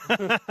down.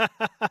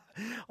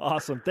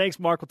 Awesome. Thanks,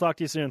 Mark. We'll talk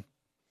to you soon.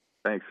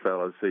 Thanks,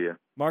 fellas. See you.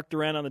 Mark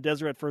Durrant on the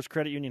Deseret First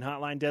Credit Union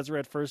Hotline.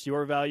 Deseret First,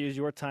 your values,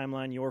 your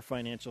timeline, your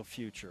financial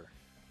future.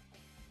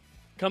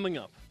 Coming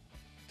up,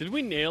 did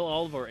we nail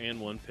all of our and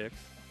one picks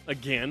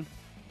again?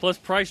 Plus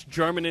Price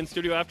Jarman in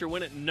studio after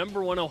win at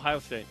number 1 Ohio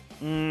State.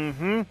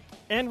 Mm-hmm.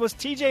 And was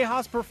TJ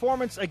Haws'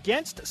 performance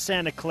against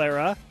Santa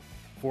Clara,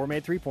 4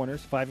 made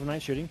three-pointers, 5 of 9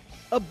 shooting,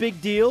 a big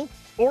deal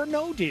or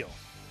no deal?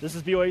 This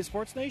is BYU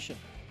Sports Nation.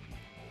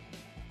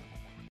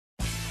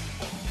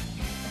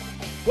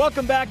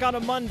 Welcome back on a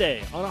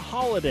Monday, on a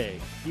holiday.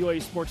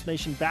 BYU Sports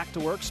Nation back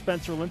to work.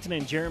 Spencer Linton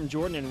and Jarom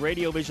Jordan and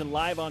Radio Vision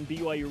live on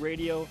BYU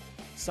Radio.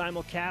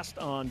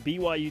 Simulcast on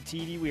BYU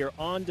TV. We are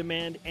on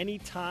demand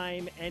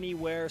anytime,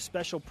 anywhere.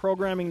 Special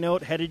programming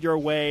note headed your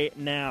way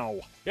now.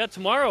 Yeah,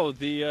 tomorrow,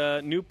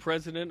 the new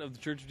president of the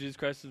Church of Jesus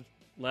Christ of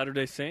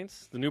Latter-day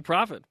Saints, the new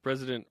prophet,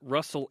 President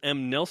Russell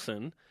M.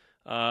 Nelson,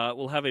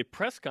 will have a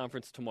press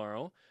conference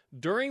tomorrow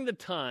during the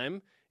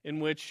time in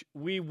which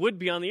we would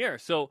be on the air.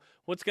 So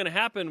what's going to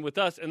happen with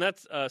us, and that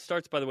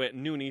starts, by the way, at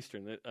noon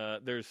Eastern.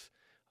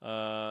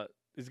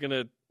 Is going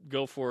to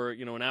go for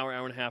an hour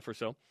and a half or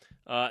so,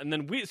 and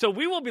then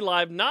we will be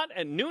live not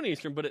at noon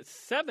Eastern but at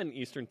 7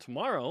 Eastern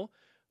tomorrow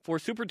for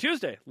Super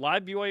Tuesday.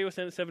 Live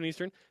BYUSN at 7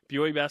 Eastern,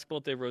 BYU Basketball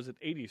at Dave Rose at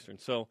 8 Eastern.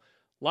 So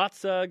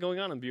lots going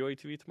on BYU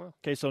TV tomorrow.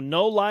 Okay, so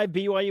no live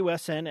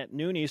BYUSN at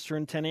noon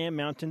Eastern, 10 a.m.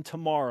 Mountain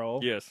tomorrow.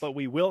 Yes, but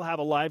we will have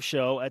a live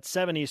show at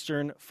 7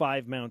 Eastern,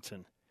 5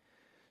 Mountain.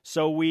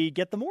 So we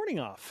get the morning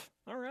off.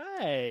 All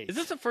right. Is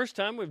this the first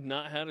time we've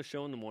not had a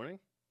show in the morning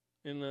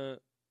in a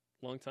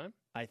long time?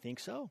 I think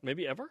so.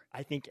 Maybe ever?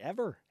 I think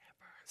ever.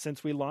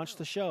 Since we launched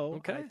the show,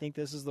 okay. I think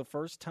this is the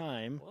first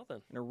time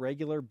in a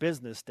regular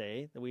business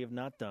day that we have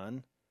not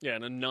done. Yeah,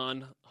 in a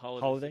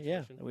non-holiday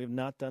situation. Yeah, we have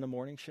not done a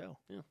morning show.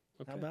 Yeah,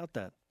 okay. How about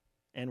that?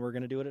 And we're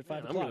going to do it at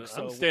 5 o'clock.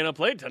 I'm staying up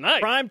late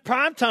tonight.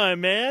 Prime time,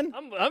 man.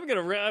 I'm going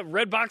to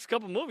red box a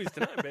couple movies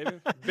tonight,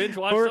 baby. Binge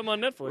watch some on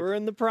Netflix. We're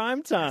in the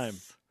prime time.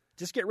 Yes.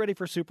 Just get ready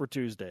for Super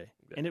Tuesday,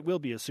 and it will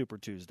be a Super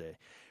Tuesday.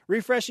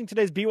 Refreshing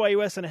today's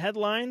BYUSN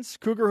headlines.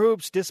 Cougar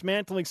Hoops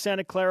dismantling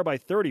Santa Clara by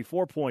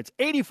 34 points,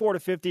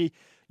 84-50.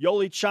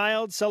 Yoeli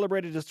Childs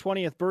celebrated his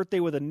 20th birthday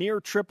with a near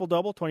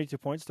triple-double, 22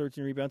 points,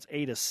 13 rebounds,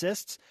 8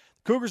 assists.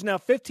 Cougars now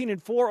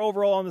 15-4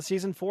 overall on the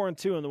season,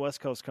 4-2 in the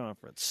West Coast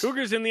Conference.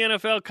 Cougars in the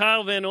NFL.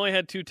 Kyle Van Noy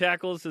had 2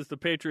 tackles as the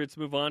Patriots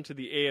move on to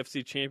the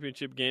AFC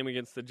Championship game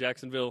against the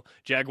Jacksonville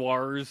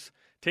Jaguars.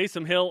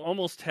 Taysom Hill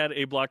almost had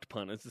a blocked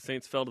punt as the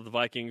Saints fell to the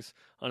Vikings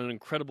on an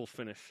incredible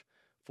finish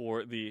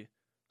for the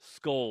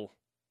Skull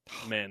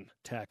men.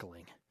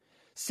 Tackling.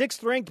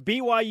 6th-ranked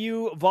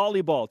BYU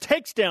Volleyball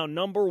takes down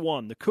number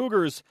 1. The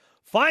Cougars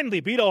finally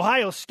beat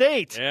Ohio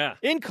State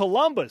in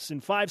Columbus in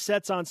 5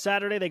 sets on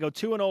Saturday. They go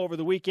 2-0 over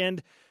the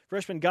weekend.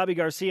 Freshman Gabi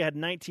Garcia had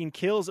 19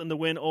 kills in the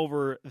win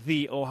over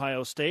the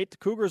Ohio State. The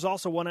Cougars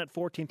also won at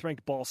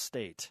 14th-ranked Ball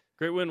State.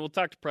 Great win. We'll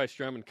talk to Price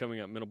Jarman coming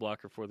up, middle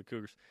blocker for the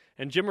Cougars.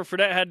 And Jimmer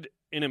Fredette had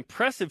an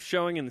impressive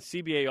showing in the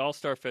CBA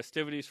All-Star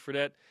festivities.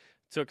 Fredette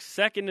took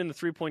second in the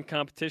three-point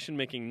competition,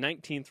 making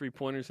 19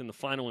 three-pointers in the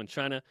final in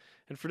China.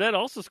 And Fredette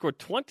also scored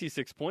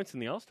 26 points in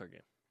the All-Star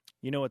game.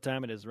 You know what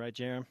time it is, right,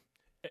 Jarom?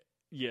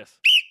 Yes.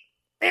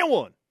 And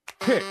one.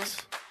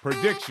 Picks,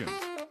 predictions,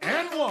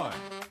 and one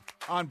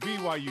on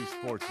BYU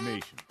Sports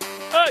Nation.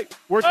 Hey,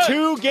 We're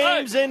 2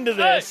 games into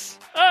this.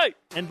 Hey,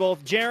 And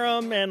both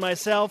Jarom and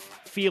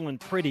myself feeling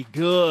pretty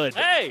good.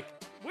 hey,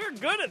 we're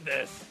good at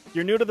this.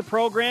 You're new to the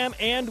program,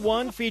 and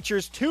one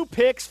features 2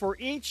 picks for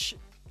each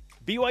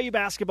BYU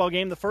basketball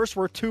game. The first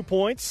worth 2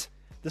 points.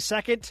 The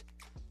second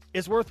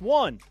is worth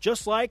 1,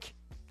 just like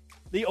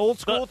the old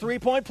school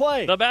three-point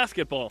play. The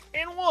basketball.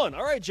 And 1.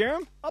 All right,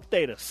 Jarom,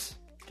 update us.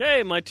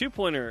 Okay, my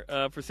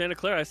 2-pointer for Santa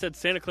Clara. I said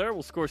Santa Clara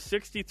will score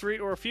 63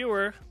 or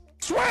fewer.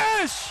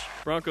 Swish!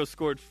 Broncos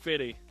scored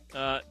 50.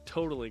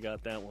 Totally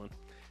got that one.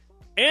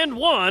 And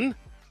 1.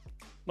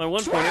 My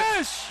 1-pointer.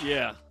 Swish!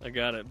 Yeah, I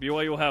got it.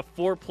 BYU will have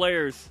 4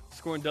 players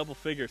scoring double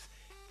figures.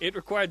 It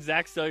required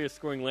Zach Sellius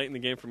scoring late in the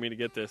game for me to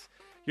get this.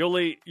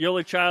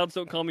 Yoeli Childs,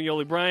 don't call me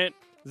Yoeli Bryant.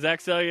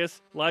 Zach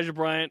Sellius, Elijah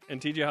Bryant, and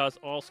TJ Haws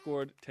all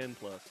scored 10+.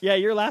 Yeah,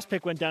 your last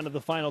pick went down to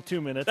the final 2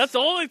 minutes. That's the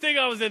only thing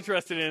I was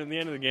interested in at the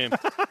end of the game.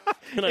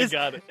 And I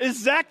got it.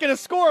 Is Zach going to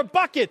score a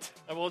bucket?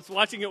 I was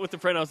watching it with a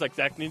friend. I was like,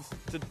 Zach needs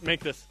to make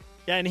this.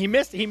 Yeah, and he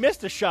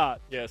missed a shot.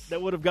 Yes.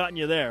 That would have gotten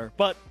you there,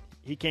 but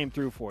he came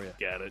through for you.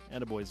 Got it.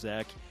 Attaboy,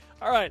 Zach.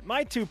 All right,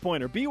 my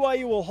 2-pointer.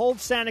 BYU will hold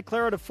Santa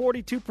Clara to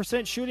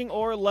 42% shooting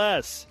or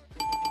less.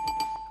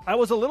 I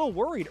was a little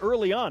worried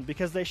early on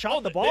because they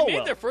shot the ball They made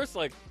well. their first,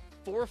 4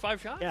 or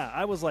 5 shots. Yeah,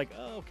 I was like,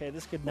 oh, okay,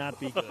 this could not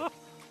be good.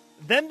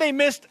 Then they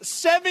missed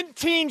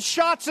 17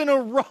 shots in a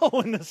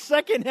row in the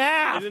second They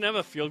half. didn't have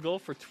a field goal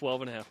for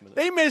 12 and a half minutes.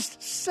 They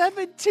missed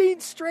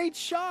 17 straight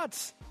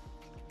shots.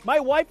 My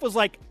wife was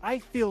like, I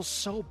feel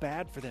so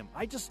bad for them.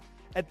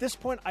 At this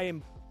point, I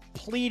am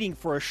pleading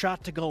for a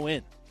shot to go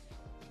in.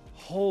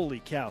 Holy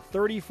cow,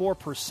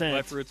 34%.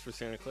 Life roots for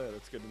Santa Clara.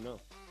 That's good to know.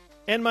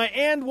 And my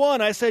and 1,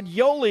 I said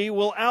Yoeli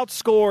will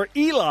outscore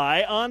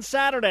Eli on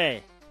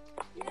Saturday.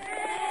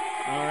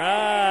 All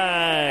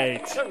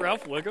right. Is that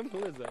Ralph Wickham? Who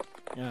is that?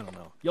 I don't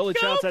know. Yoeli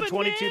Childs had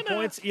 22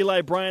 points.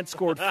 Eli Bryant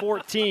scored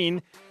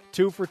 14.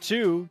 2 for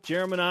 2.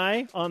 Jarom and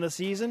I on the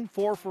season,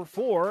 4 for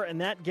 4, and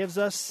that gives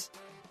us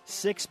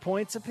 6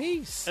 points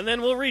apiece. And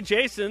then we'll read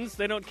Jason's.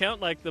 They don't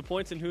count like the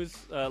points in whose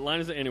line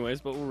is it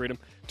anyways, but we'll read them.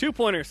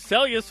 2-pointer.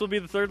 Sellius will be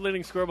the third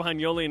leading scorer behind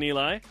Yoeli and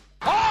Eli.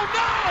 Oh,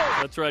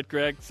 no! That's right,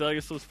 Greg.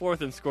 Sellius was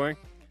 4th in scoring.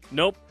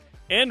 Nope.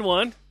 And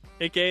 1,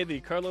 a.k.a. the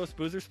Carlos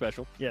Boozer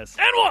special. Yes.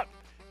 And 1!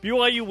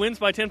 BYU wins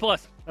by 10+.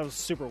 That was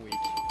super weak.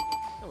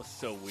 That was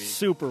so weak.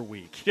 Super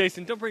weak.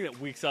 Jason, don't bring that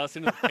weak sauce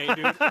into the paint,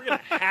 dude. We're going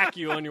to hack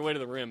you on your way to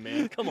the rim,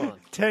 man. Come on.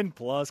 10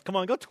 plus. Come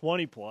on, go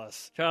 20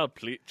 plus.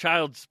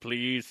 Childs,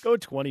 please. Go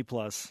 20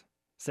 plus.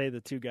 Say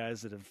the 2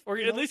 guys that have Or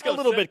at least go a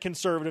little bit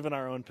conservative in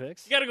our own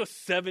picks. You got to go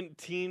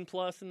 17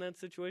 plus in that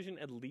situation,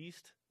 at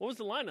least. What was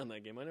the line on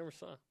that game? I never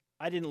saw.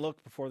 I didn't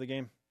look before the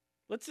game.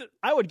 Let's.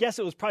 I would guess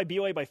it was probably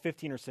BYU by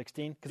 15 or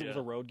 16 because it was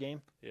a road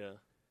game. Yeah.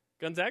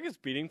 Gonzaga's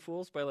beating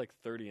Fools by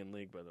 30 in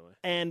league, by the way.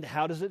 And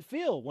how does it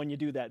feel when you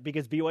do that?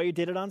 Because BYU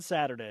did it on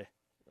Saturday.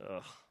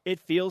 Ugh. It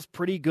feels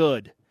pretty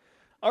good.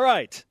 All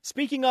right.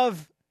 Speaking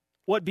of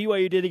what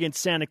BYU did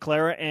against Santa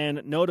Clara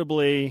and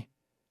notably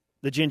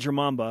the Ginger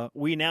Mamba,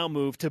 we now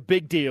move to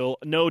Big Deal,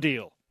 No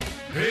Deal.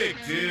 Big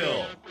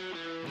deal.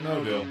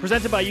 No deal.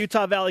 Presented by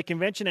Utah Valley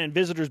Convention and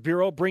Visitors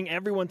Bureau. Bring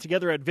everyone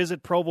together at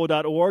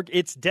visitprovo.org.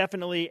 It's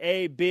definitely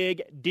a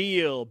big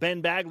deal. Ben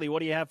Bagley,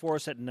 what do you have for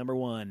us at number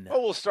 1?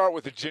 Well, we'll start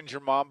with the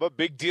Ginger Mamba.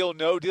 Big deal,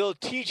 no deal.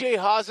 TJ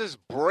Haws'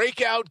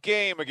 breakout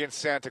game against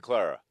Santa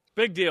Clara.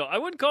 Big deal. I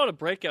wouldn't call it a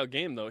breakout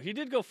game, though. He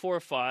did go 4 or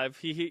 5.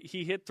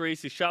 He hit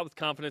threes. He shot with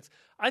confidence.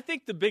 I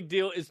think the big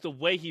deal is the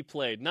way he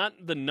played, not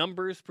the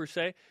numbers per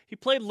se. He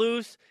played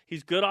loose.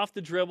 He's good off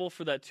the dribble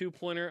for that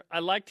 2-pointer. I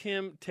liked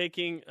him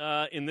taking,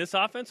 in this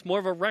offense, more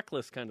of a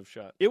reckless kind of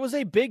shot. It was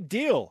a big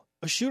deal.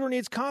 A shooter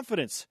needs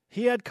confidence.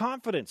 He had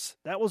confidence.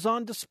 That was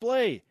on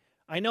display.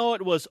 I know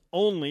it was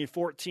only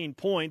 14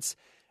 points,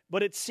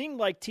 but it seemed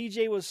like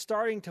TJ was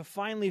starting to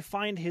finally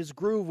find his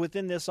groove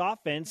within this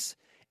offense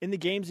in the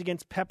games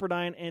against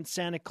Pepperdine and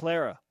Santa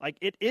Clara.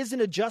 It is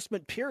an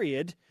adjustment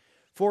period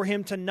for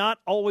him to not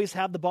always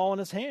have the ball in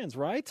his hands,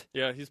 right?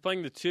 Yeah, he's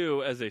playing the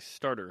 2 as a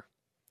starter.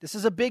 This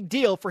is a big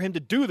deal for him to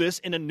do this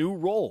in a new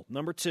role.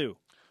 Number 2.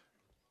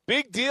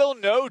 Big deal,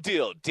 no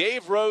deal.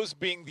 Dave Rose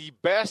being the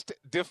best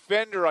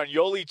defender on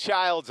Yoeli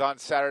Childs on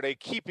Saturday,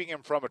 keeping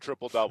him from a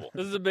triple-double.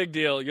 This is a big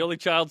deal. Yoeli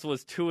Childs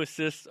was 2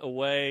 assists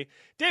away.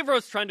 Dave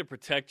Rose trying to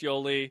protect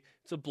Yoeli.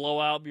 It's a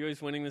blowout.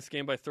 BYU's winning this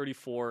game by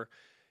 34.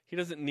 He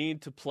doesn't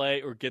need to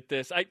play or get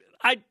this.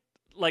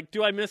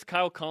 Do I miss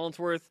Kyle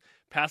Collinsworth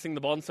passing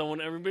the ball to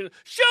someone? Everybody,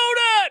 shoot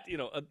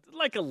it!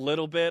 Like a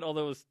little bit,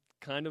 although it was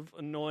kind of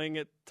annoying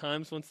at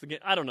times once the game.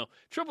 I don't know.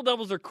 Triple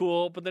doubles are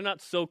cool, but they're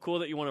not so cool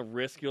that you want to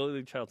risk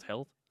Yoeli Childs'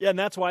 health. Yeah, and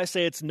that's why I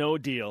say it's no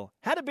deal.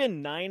 Had it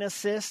been 9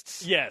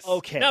 assists? Yes.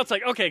 Okay. Now it's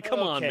like, okay,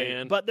 come on,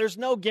 man. But there's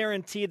no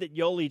guarantee that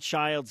Yoeli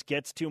Childs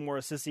gets 2 more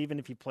assists even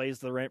if he plays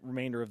the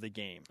remainder of the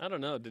game. I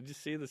don't know. Did you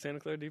see the Santa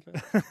Clara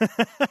defense?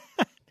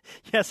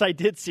 Yes, I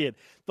did see it.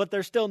 But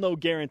there's still no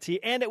guarantee,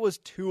 and it was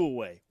 2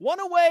 away. 1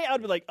 away, I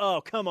would be like,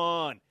 oh, come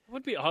on. It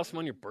would be awesome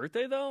on your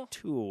birthday, though.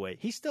 2 away.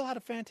 He still had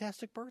a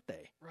fantastic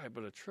birthday. Right,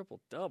 but a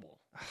triple-double.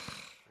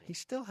 He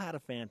still had a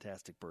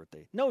fantastic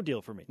birthday. No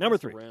deal for me. Number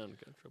 3.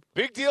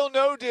 Big deal,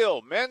 no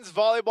deal. Men's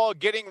volleyball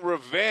getting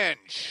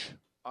revenge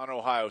on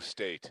Ohio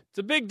State. It's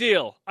a big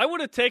deal. I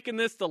would have taken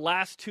this the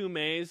last 2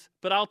 Mays,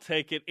 but I'll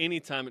take it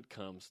anytime it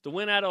comes. The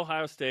win at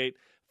Ohio State,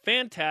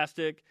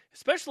 fantastic,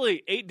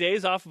 especially 8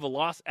 days off of a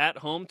loss at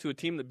home to a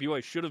team that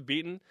BYU should have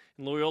beaten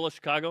in Loyola,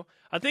 Chicago.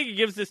 I think it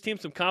gives this team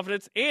some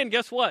confidence, and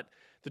guess what?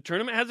 The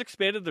tournament has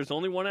expanded. There's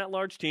only one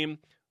at-large team.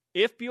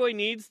 If BYU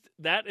needs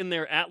that in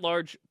their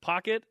at-large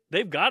pocket,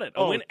 they've got it.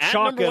 A win at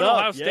number 1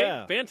 Ohio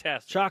State,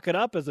 fantastic. Chalk it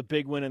up as a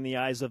big win in the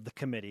eyes of the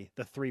committee,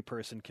 the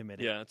 3-person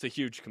committee. Yeah, it's a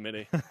huge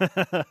committee.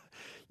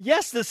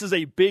 Yes, this is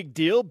a big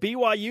deal.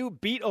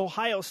 BYU beat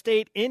Ohio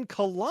State in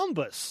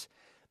Columbus.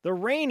 The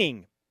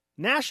reigning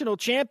national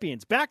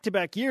champions,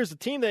 back-to-back years, a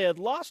team they had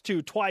lost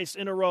to twice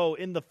in a row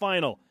in the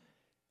final.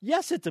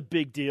 Yes, it's a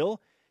big deal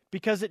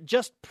because it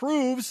just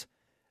proves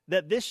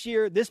that this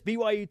year, this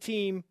BYU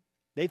team,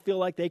 they feel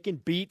like they can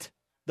beat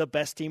the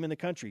best team in the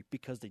country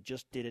because they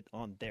just did it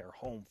on their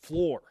home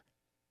floor.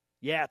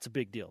 Yeah, it's a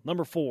big deal.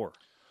 Number 4.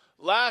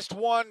 Last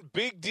one,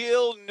 big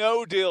deal,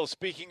 no deal.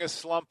 Speaking of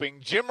slumping,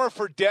 Jimmer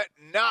Fredette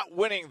not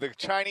winning the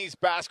Chinese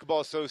Basketball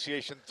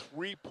Association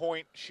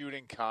 3-point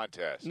shooting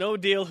contest. No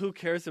deal. Who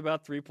cares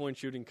about 3-point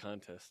shooting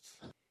contests?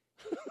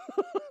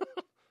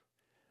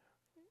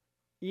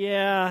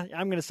 Yeah,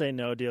 I'm going to say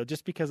no deal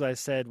just because I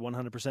said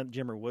 100%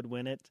 Jimmer would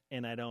win it,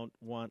 and I don't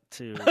want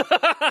to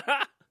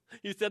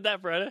You said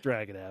that, Friday?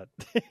 Drag it out.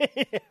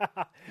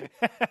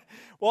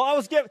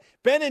 Well,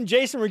 Ben and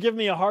Jason were giving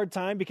me a hard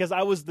time because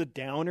I was the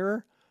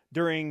downer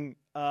during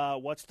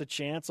What's the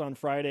Chance on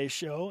Friday's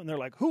show, and they're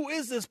like, "Who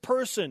is this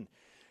person?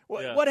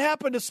 What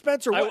happened to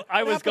Spencer?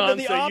 I was gone, to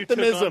the so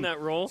optimism?" you took on that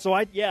role. So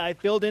I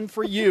filled in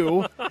for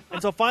you,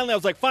 and so finally I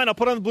was like, "Fine, I'll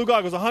put on the blue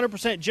goggles.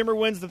 100%. Jimmer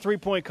wins the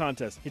 3-point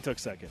contest." He took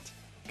second.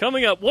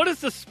 Coming up, what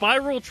is the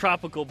Spiral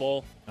Tropical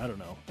Bowl? I don't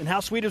know. And how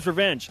sweet is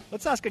revenge?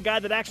 Let's ask a guy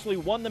that actually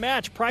won the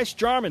match. Price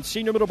Jarman,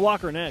 senior middle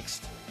blocker,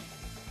 next.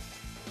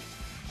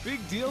 Big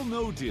Deal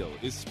No Deal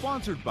is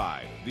sponsored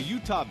by the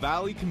Utah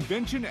Valley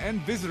Convention and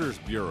Visitors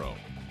Bureau.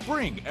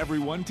 Bring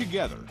everyone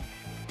together.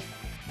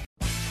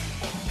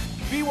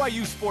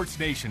 BYU Sports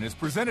Nation is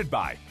presented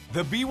by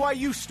the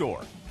BYU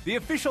Store, the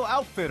official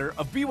outfitter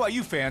of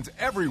BYU fans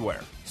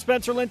everywhere.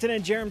 Spencer Linton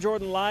and Jarom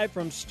Jordan live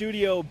from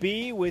Studio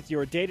B with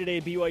your day-to-day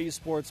BYU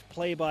Sports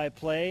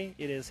play-by-play.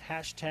 It is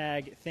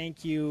hashtag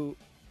Thank You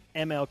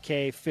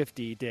MLK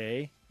 50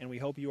 Day, and we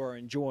hope you are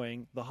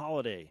enjoying the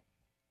holiday.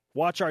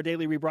 Watch our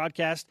daily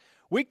rebroadcast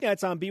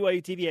weeknights on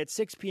BYU TV at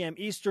 6 p.m.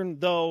 Eastern,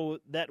 though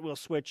that will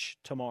switch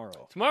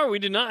tomorrow. Tomorrow we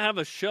did not have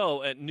a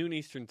show at noon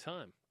Eastern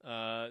time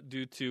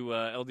due to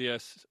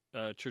LDS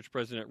Church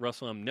President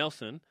Russell M.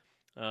 Nelson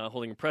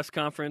holding a press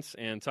conference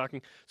and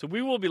talking. So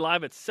we will be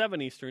live at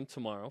 7 Eastern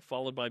tomorrow,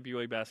 followed by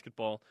BYU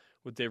Basketball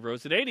with Dave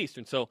Rose at 8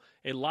 Eastern. So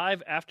a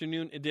live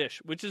afternoon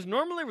edition, which is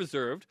normally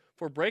reserved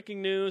for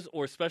breaking news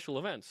or special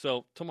events.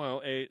 So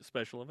tomorrow, a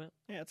special event.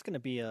 Yeah, it's going to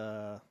be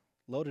a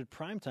loaded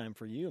primetime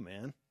for you,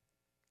 man.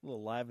 A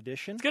little live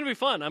edition. It's going to be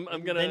fun. I'm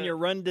going to. Then you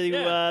run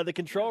to the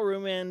control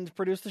room and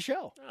produce the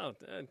show. Oh,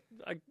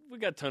 we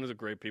got tons of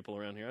great people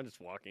around here. I just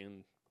walk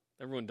in.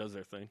 Everyone does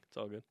their thing. It's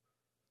all good.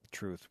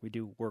 Truth. We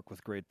do work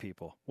with great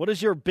people. What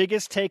is your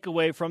biggest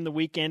takeaway from the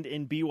weekend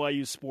in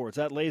BYU sports?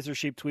 That Laser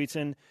Sheep tweets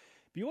in,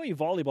 BYU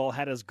Volleyball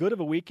had as good of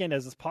a weekend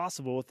as is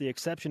possible with the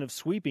exception of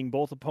sweeping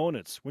both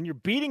opponents. When you're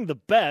beating the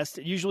best,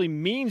 it usually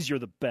means you're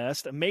the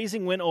best.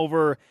 Amazing win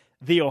over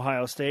the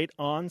Ohio State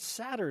on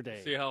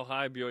Saturday. See how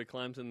high BYU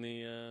climbs in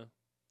the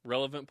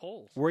relevant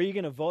polls. Where are you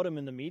going to vote him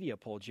in the media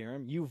poll,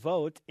 Jarom? You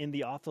vote in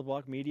the Off the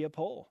Block media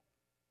poll.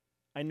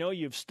 I know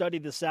you've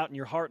studied this out in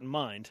your heart and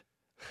mind.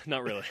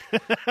 Not really.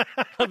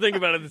 I'll think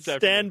about it this afternoon.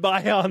 Stand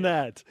by on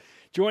that.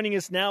 Joining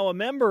us now, a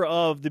member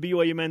of the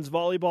BYU men's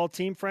volleyball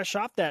team, fresh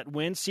off that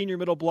win, senior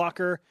middle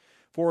blocker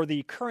for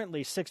the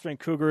currently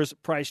 6th-ranked Cougars,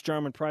 Price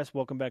Jarman. Price,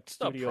 welcome back to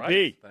Studio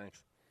B.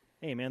 Thanks.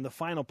 Hey, man, the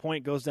final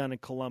point goes down in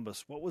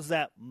Columbus. What was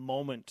that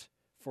moment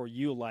for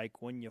you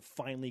like when you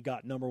finally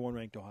got number 1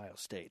 ranked Ohio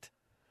State?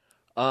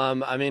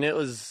 I mean, it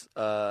was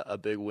a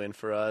big win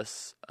for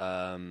us.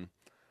 I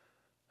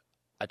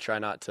try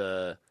not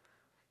to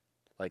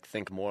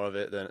think more of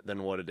it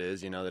than what it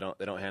is. You know,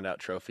 they don't hand out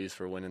trophies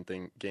for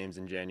winning games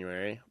in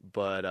January,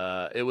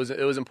 but it was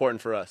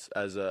important for us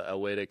as a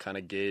way to kind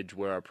of gauge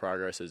where our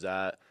progress is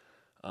at.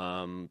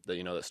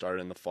 that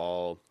started in the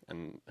fall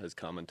and has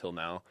come until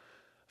now.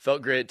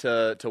 Felt great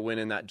to win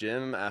in that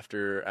gym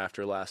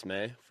after last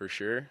May for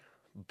sure,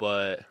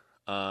 but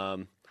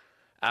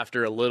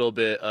after a little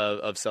bit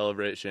of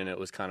celebration, it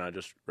was kind of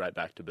just right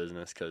back to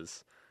business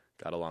because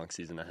got a long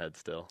season ahead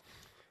still.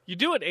 You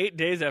do it 8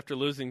 days after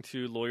losing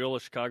to Loyola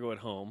Chicago at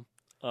home.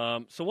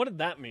 So what did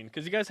that mean?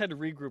 Because you guys had to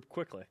regroup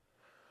quickly.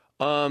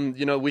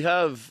 We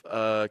have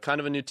kind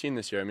of a new team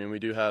this year. I mean, we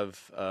do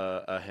have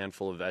a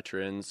handful of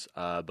veterans,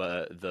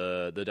 but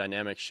the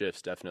dynamic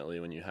shifts definitely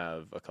when you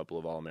have a couple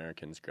of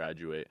All-Americans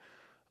graduate.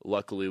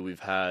 Luckily,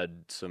 we've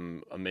had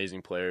some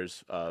amazing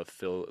players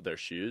fill their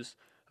shoes,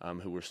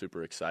 who we're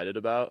super excited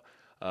about.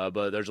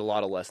 But there's a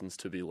lot of lessons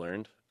to be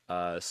learned.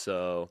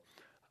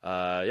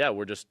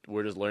 We're just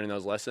learning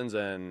those lessons,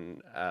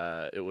 and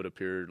it would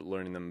appear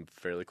learning them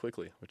fairly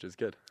quickly, which is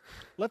good.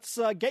 Let's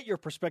get your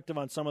perspective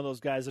on some of those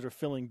guys that are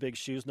filling big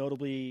shoes,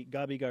 notably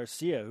Gabi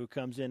Garcia, who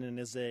comes in and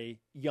is a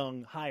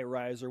young high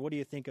riser. What do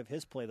you think of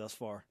his play thus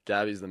far?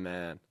 Gabi's the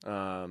man.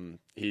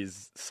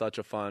 He's such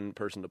a fun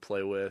person to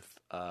play with,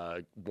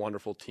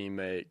 wonderful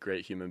teammate,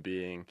 great human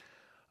being,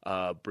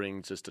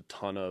 brings just a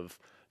ton of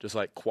just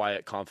like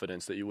quiet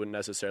confidence that you wouldn't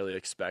necessarily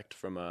expect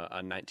from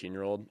a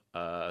 19-year-old,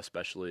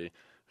 especially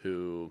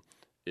who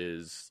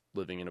is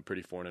living in a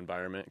pretty foreign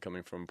environment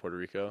coming from Puerto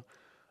Rico.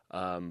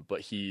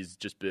 But he's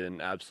just been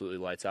absolutely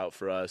lights out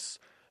for us.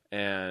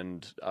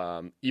 And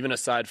even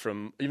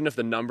if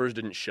the numbers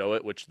didn't show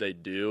it, which they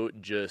do,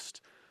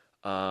 just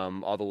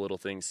all the little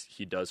things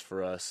he does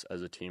for us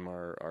as a team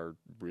are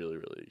really,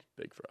 really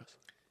big for us.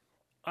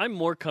 I'm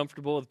more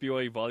comfortable with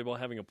BYU volleyball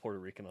having a Puerto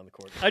Rican on the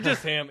court. I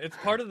just am. It's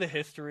part of the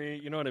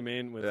history, you know what I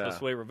mean, with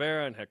Josue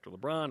Rivera and Hector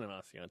LeBron and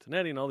Ossie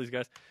Antonetti and all these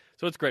guys.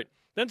 So it's great.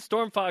 Then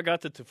Storm Fa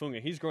got to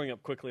Tufunga. He's growing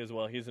up quickly as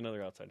well. He's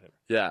another outside hitter.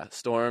 Yeah,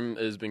 Storm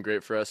has been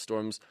great for us.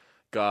 Storm's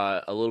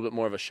got a little bit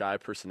more of a shy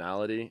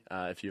personality,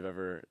 if you've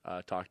ever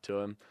talked to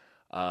him.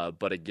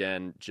 But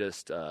again,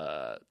 just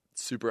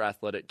super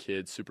athletic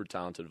kid, super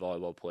talented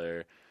volleyball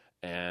player.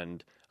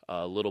 And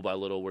little by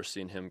little, we're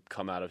seeing him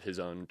come out of his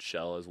own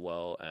shell as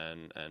well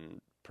and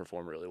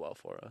perform really well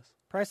for us.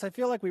 Price, I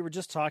feel like we were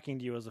just talking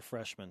to you as a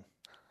freshman.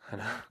 I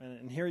know.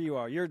 And here you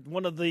are. You're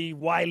one of the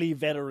wily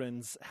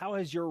veterans. How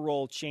has your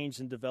role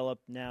changed and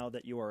developed now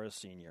that you are a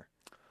senior?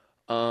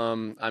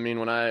 I mean,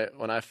 when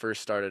I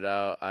first started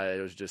out, I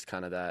was just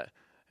kind of that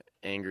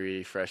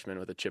angry freshman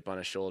with a chip on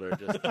his shoulder,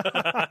 just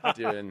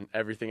doing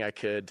everything I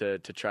could to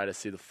try to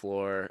see the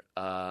floor.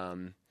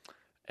 And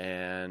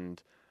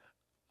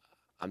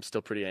I'm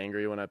still pretty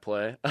angry when I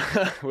play,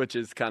 which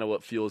is kind of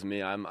what fuels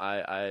me.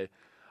 I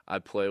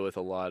play with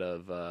a lot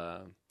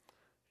of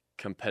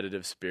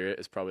competitive spirit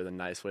is probably the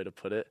nice way to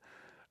put it.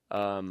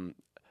 And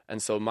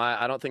so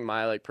I don't think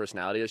my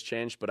personality has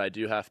changed, but I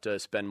do have to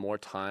spend more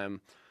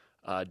time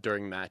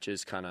during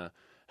matches kind of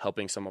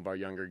helping some of our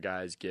younger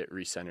guys get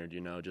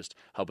recentered, just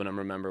helping them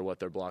remember what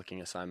their blocking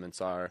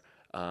assignments are,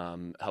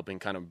 helping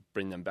kind of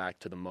bring them back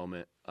to the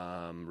moment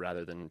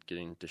rather than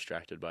getting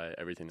distracted by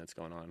everything that's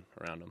going on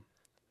around them.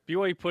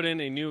 BYU put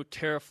in a new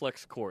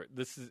TerraFlex court.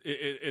 This is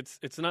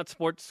it's not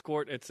sports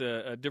court. It's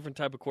a different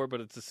type of court, but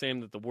it's the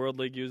same that the World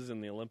League uses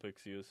and the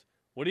Olympics use.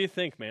 What do you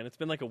think, man? It's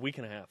been like a week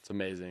and a half. It's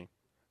amazing.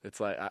 It's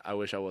like I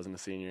wish I wasn't a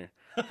senior.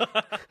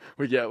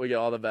 we get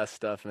all the best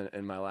stuff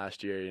in my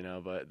last year,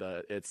 but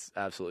it's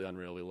absolutely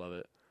unreal. We love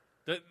it.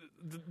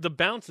 The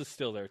bounce is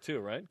still there too,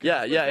 right?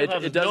 Yeah. It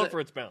doesn't known for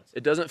its bounce.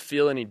 It doesn't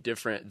feel any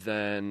different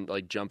than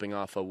like jumping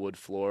off a wood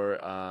floor.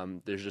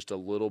 There's just a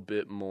little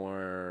bit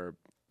more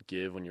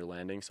give when you're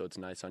landing, so it's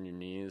nice on your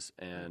knees,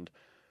 and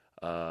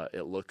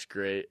it looks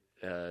great.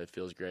 It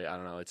feels great. I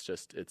don't know. It's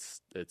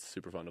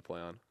super fun to play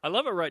on. I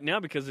love it right now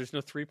because there's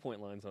no 3-point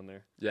lines on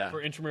there. Yeah.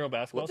 For intramural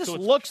basketball. It just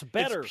looks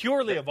better. It's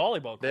purely a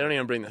volleyball court. They don't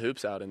even bring the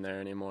hoops out in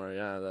there anymore.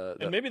 Yeah.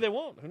 And maybe they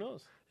won't. Who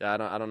knows? Yeah,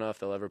 I don't know if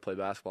they'll ever play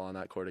basketball on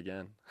that court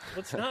again.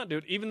 Let's not,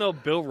 dude. Even though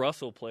Bill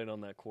Russell played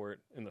on that court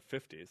in the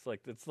 50s,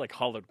 it's like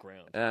hollowed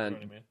ground. And you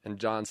know what I mean? And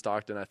John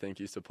Stockton, I think,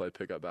 used to play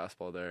pickup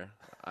basketball there.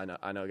 I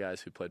know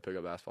guys who played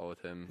pickup basketball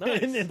with him.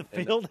 Nice. in the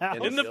field house.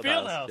 In the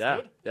field house,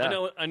 dude.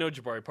 Yeah. I know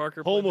Jabari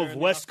Parker. Home of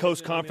West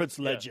Coast Conference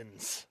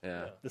legends.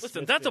 Yeah.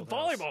 Listen, that's a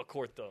volleyball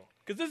court, though.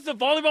 Because this is a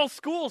volleyball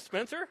school,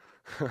 Spencer.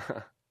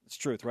 It's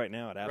truth. Right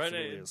now, it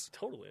absolutely is. It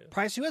totally is.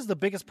 Price, who has the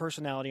biggest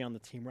personality on the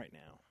team right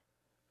now?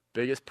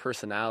 Biggest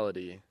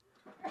personality?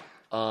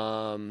 We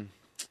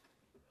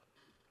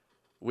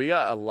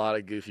got a lot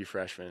of goofy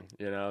freshmen.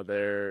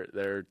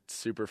 They're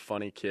super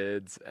funny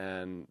kids,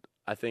 and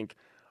I think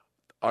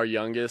our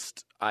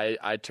youngest,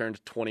 I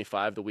turned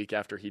 25 the week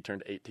after he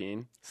turned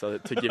 18. So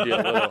to give you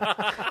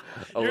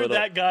You're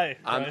that guy.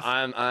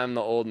 I'm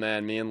the old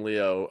man. Me and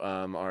Leo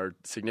are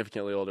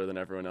significantly older than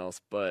everyone else,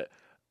 but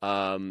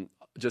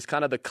just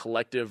kind of the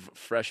collective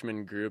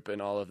freshman group and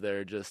all of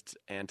their just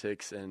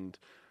antics, and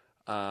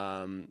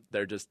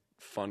they're just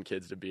fun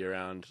kids to be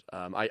around.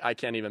 I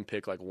can't even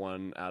pick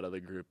one out of the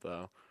group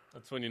though.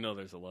 That's when you know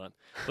there's a lot.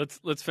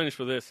 Let's finish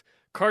with this.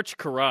 Karch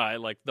Karai,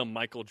 like the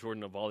Michael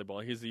Jordan of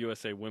volleyball. He's the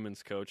USA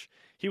women's coach.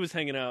 He was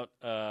hanging out,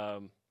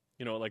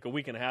 like a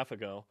week and a half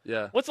ago.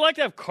 Yeah. What's it like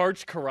to have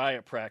Karch Karai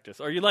at practice?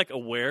 Are you, like,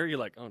 aware? You're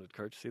like, oh, did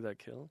Karch see that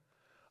kill?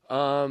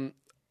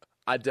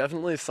 I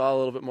definitely saw a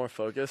little bit more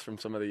focus from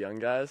some of the young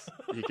guys.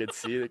 You could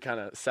see they kind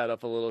of sat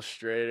up a little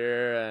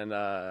straighter and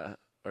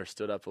or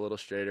stood up a little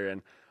straighter.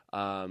 And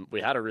we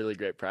had a really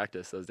great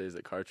practice those days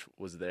that Karch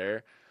was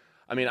there.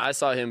 I mean, I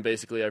saw him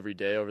basically every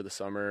day over the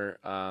summer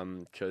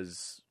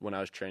because when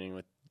I was training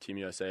with Team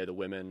USA, the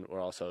women were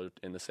also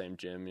in the same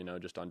gym,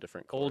 just on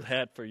different courts. Old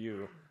hat for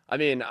you. I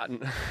mean,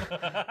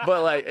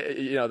 but like,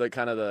 the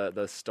kind of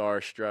the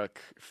starstruck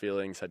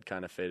feelings had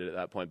kind of faded at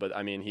that point. But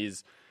I mean,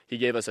 he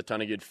gave us a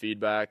ton of good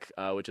feedback,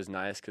 which is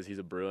nice because he's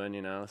a Bruin,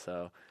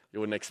 so you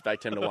wouldn't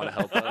expect him to want to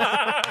help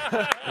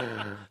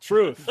us.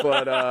 Truth.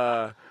 But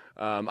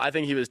I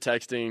think he was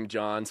texting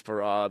John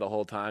Spara the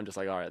whole time, just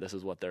like, all right, this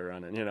is what they're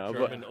running,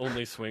 Jarman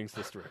only swings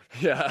this direction.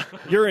 Yeah.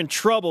 You're in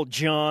trouble,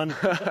 John.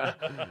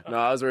 No,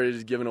 I was worried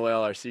just giving away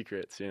all our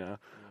secrets,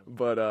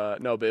 But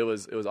no, but it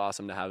was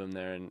awesome to have him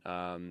there,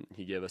 and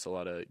he gave us a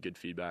lot of good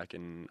feedback,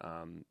 and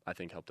I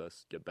think helped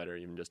us get better,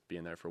 even just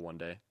being there for one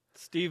day.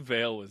 Steve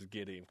Vale was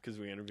giddy because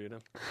we interviewed him.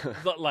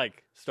 But,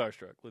 like,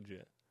 starstruck,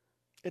 legit.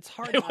 It's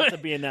hard not to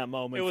be in that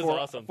moment. It was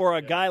awesome. For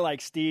a guy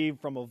like Steve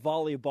from a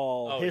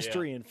volleyball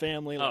history and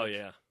family.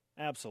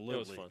 Absolutely. It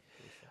was fun.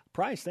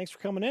 Price, thanks for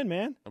coming in,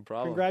 man. No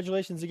problem.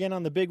 Congratulations again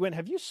on the big win.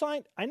 Have you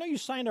signed? I know you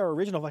signed our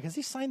original. Has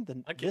he signed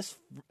this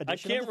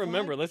edition? I can't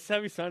remember. Let's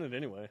have you sign it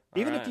anyway.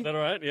 Even if you, is that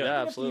all right?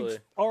 Yeah, absolutely.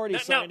 Already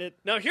signed it.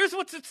 Now, here's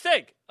what's at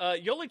stake.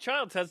 Yoeli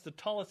Childs has the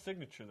tallest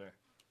signature there.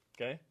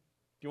 Okay? Do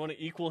you want to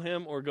equal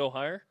him or go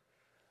higher?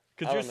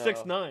 Because you're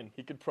 6'9".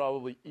 He could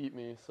probably eat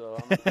me, so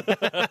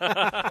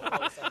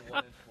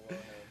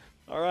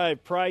All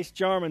right, Price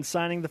Jarman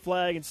signing the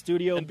flag in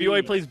Studio And B.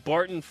 BYU plays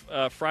Barton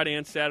Friday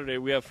and Saturday.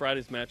 We have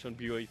Friday's match on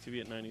BYU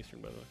TV at 9 Eastern,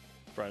 by the way.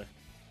 Friday.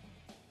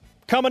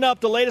 Coming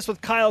up, the latest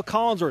with Kyle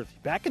Collinsworth.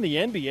 Back in the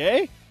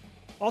NBA?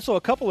 Also,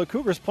 a couple of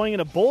Cougars playing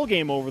in a bowl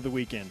game over the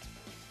weekend.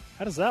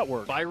 How does that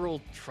work? Viral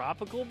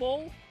Tropical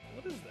Bowl?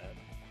 What is that?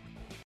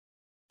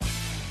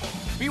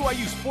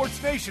 BYU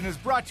Sports Nation is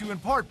brought to you in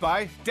part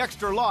by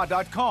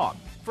DexterLaw.com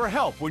for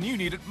help when you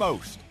need it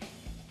most.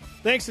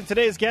 Thanks to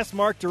today's guests,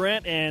 Mark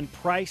Durrant and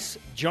Price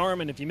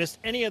Jarman. If you missed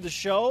any of the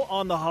show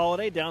on the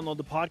holiday, download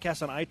the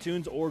podcast on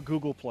iTunes or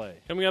Google Play.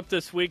 Coming up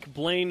this week,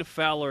 Blaine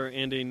Fowler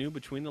and a new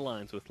Between the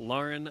Lines with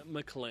Lauren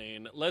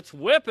McLean. Let's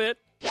whip it.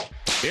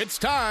 It's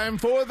time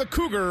for the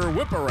Cougar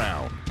Whip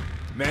Around.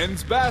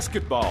 Men's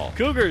basketball.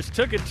 Cougars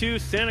took it to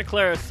Santa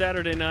Clara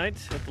Saturday night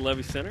at the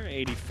Levy Center,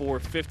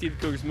 84-50. The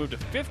Cougars moved to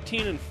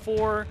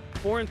 15-4,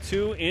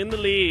 4-2 in the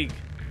league.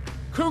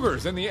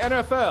 Cougars in the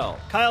NFL.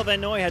 Kyle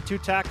Van Noy had 2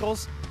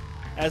 tackles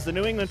as the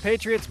New England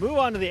Patriots move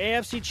on to the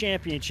AFC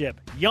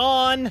Championship.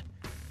 Yawn!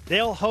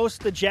 They'll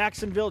host the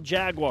Jacksonville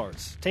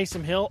Jaguars.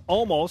 Taysom Hill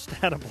almost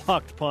had a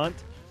blocked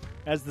punt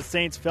as the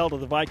Saints fell to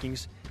the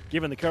Vikings.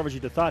 Given the coverage,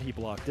 you'd have thought he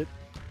blocked it.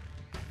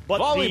 But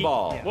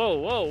volleyball. Yeah.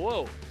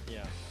 Whoa.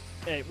 Yeah.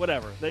 Hey,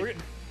 whatever.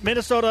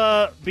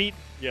 Minnesota beat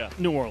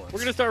New Orleans. We're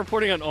going to start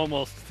reporting on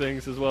almost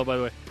things as well, by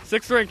the way.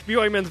 6th-ranked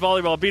BYU men's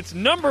volleyball beats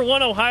number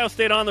 1 Ohio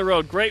State on the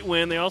road. Great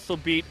win. They also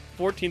beat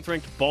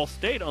 14th-ranked Ball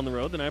State on the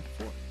road the night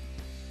before.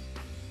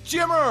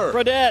 Jimmer!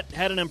 Fredette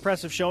had an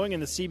impressive showing in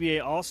the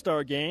CBA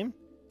All-Star game.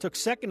 Took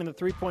second in the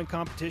three-point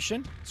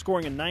competition,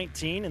 scoring a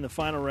 19 in the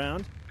final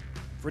round.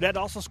 Fredette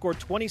also scored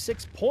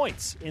 26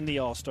 points in the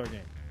All-Star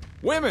game.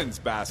 Women's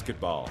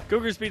basketball.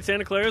 Cougars beat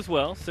Santa Clara as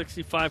well,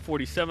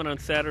 65-47 on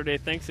Saturday,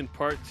 thanks in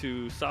part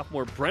to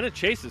sophomore Brenna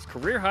Chase's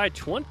career-high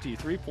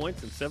 23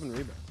 points and 7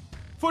 rebounds.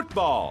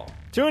 Football.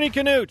 Toonie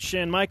Kanuch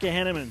and Micah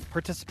Hanneman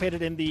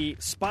participated in the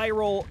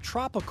Spiral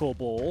Tropical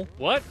Bowl.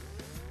 What?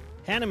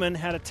 Hanneman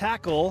had a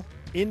tackle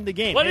in the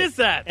game. What is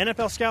that?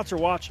 NFL scouts are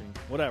watching.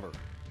 Whatever.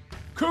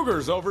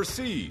 Cougars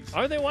overseas.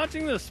 Are they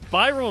watching the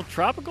Spiral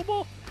Tropical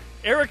Bowl?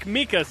 Eric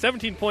Mika,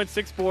 17 points,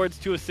 6 boards,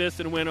 2 assists,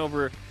 and a win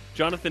over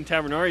Jonathan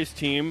Tavernari's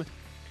team.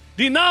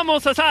 Dinamo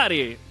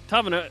Sassari.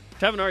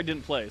 Tavernari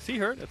didn't play. Is he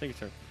hurt? I think he's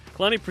hurt.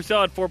 Kalani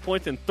Purcell had 4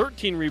 points and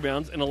 13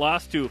 rebounds in a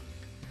loss to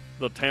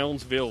the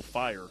Townsville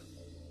Fire.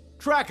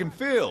 Track and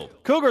field.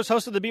 Cougars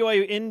hosted the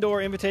BYU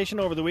Indoor Invitation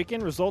over the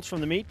weekend. Results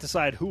from the meet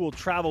decide who will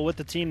travel with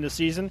the team this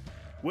season.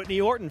 Whitney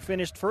Orton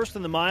finished first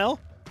in the mile.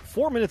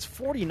 4 minutes,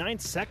 49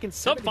 seconds,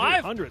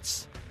 78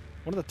 hundredths.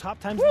 One of the top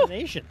times in the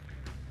nation.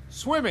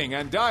 Swimming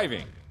and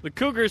diving. The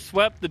Cougars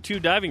swept the 2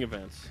 diving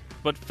events,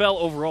 but fell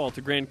overall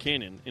to Grand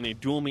Canyon in a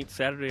dual meet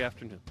Saturday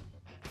afternoon.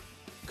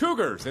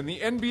 Cougars in the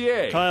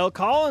NBA. Kyle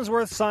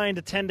Collinsworth signed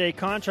a 10-day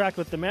contract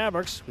with the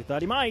Mavericks. We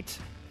thought he might.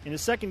 In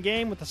his second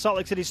game with the Salt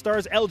Lake City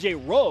Stars, L.J.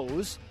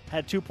 Rose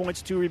had 2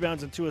 points, 2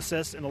 rebounds, and 2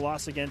 assists in a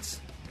loss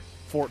against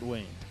Fort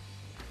Wayne.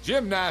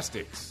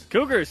 Gymnastics.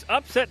 Cougars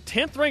upset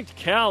 10th-ranked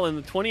Cal in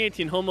the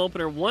 2018 home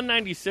opener,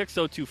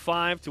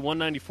 196-025 to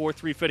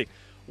 194-350.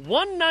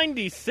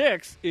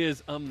 196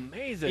 is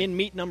amazing. In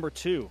meet number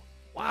 2.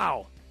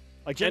 Wow.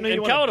 Like And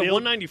generally, Cal at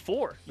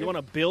 194. You want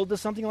to build to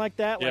something like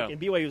that? Yeah. Like in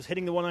BYU was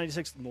hitting the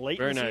 196 late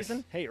Very in the nice.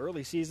 season. Hey,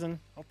 early season,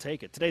 I'll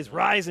take it. Today's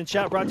Rise and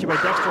Shout brought to you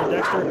by Dexter and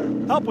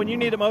Dexter. Help when you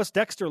need it most,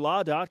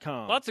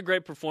 DexterLaw.com. Lots of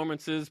great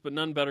performances, but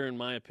none better, in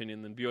my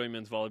opinion, than BYU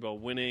men's volleyball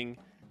winning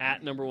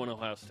at number 1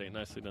 Ohio State.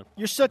 Nicely done.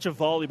 You're such a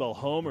volleyball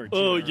homer, Jim.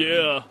 Oh,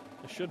 yeah.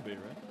 It should be,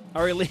 right?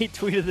 Our elite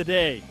tweet of the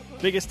day.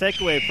 Biggest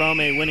takeaway from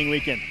a winning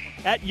weekend.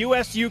 At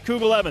USU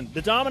Coug 11,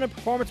 the dominant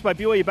performance by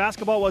BYU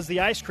basketball was the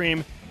ice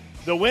cream.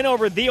 The win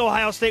over the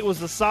Ohio State was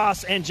the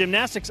sauce, and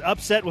gymnastics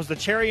upset was the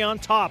cherry on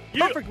top.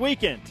 Perfect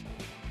weekend.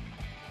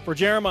 For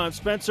Jarom and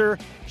Spencer,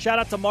 shout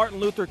out to Martin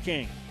Luther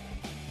King.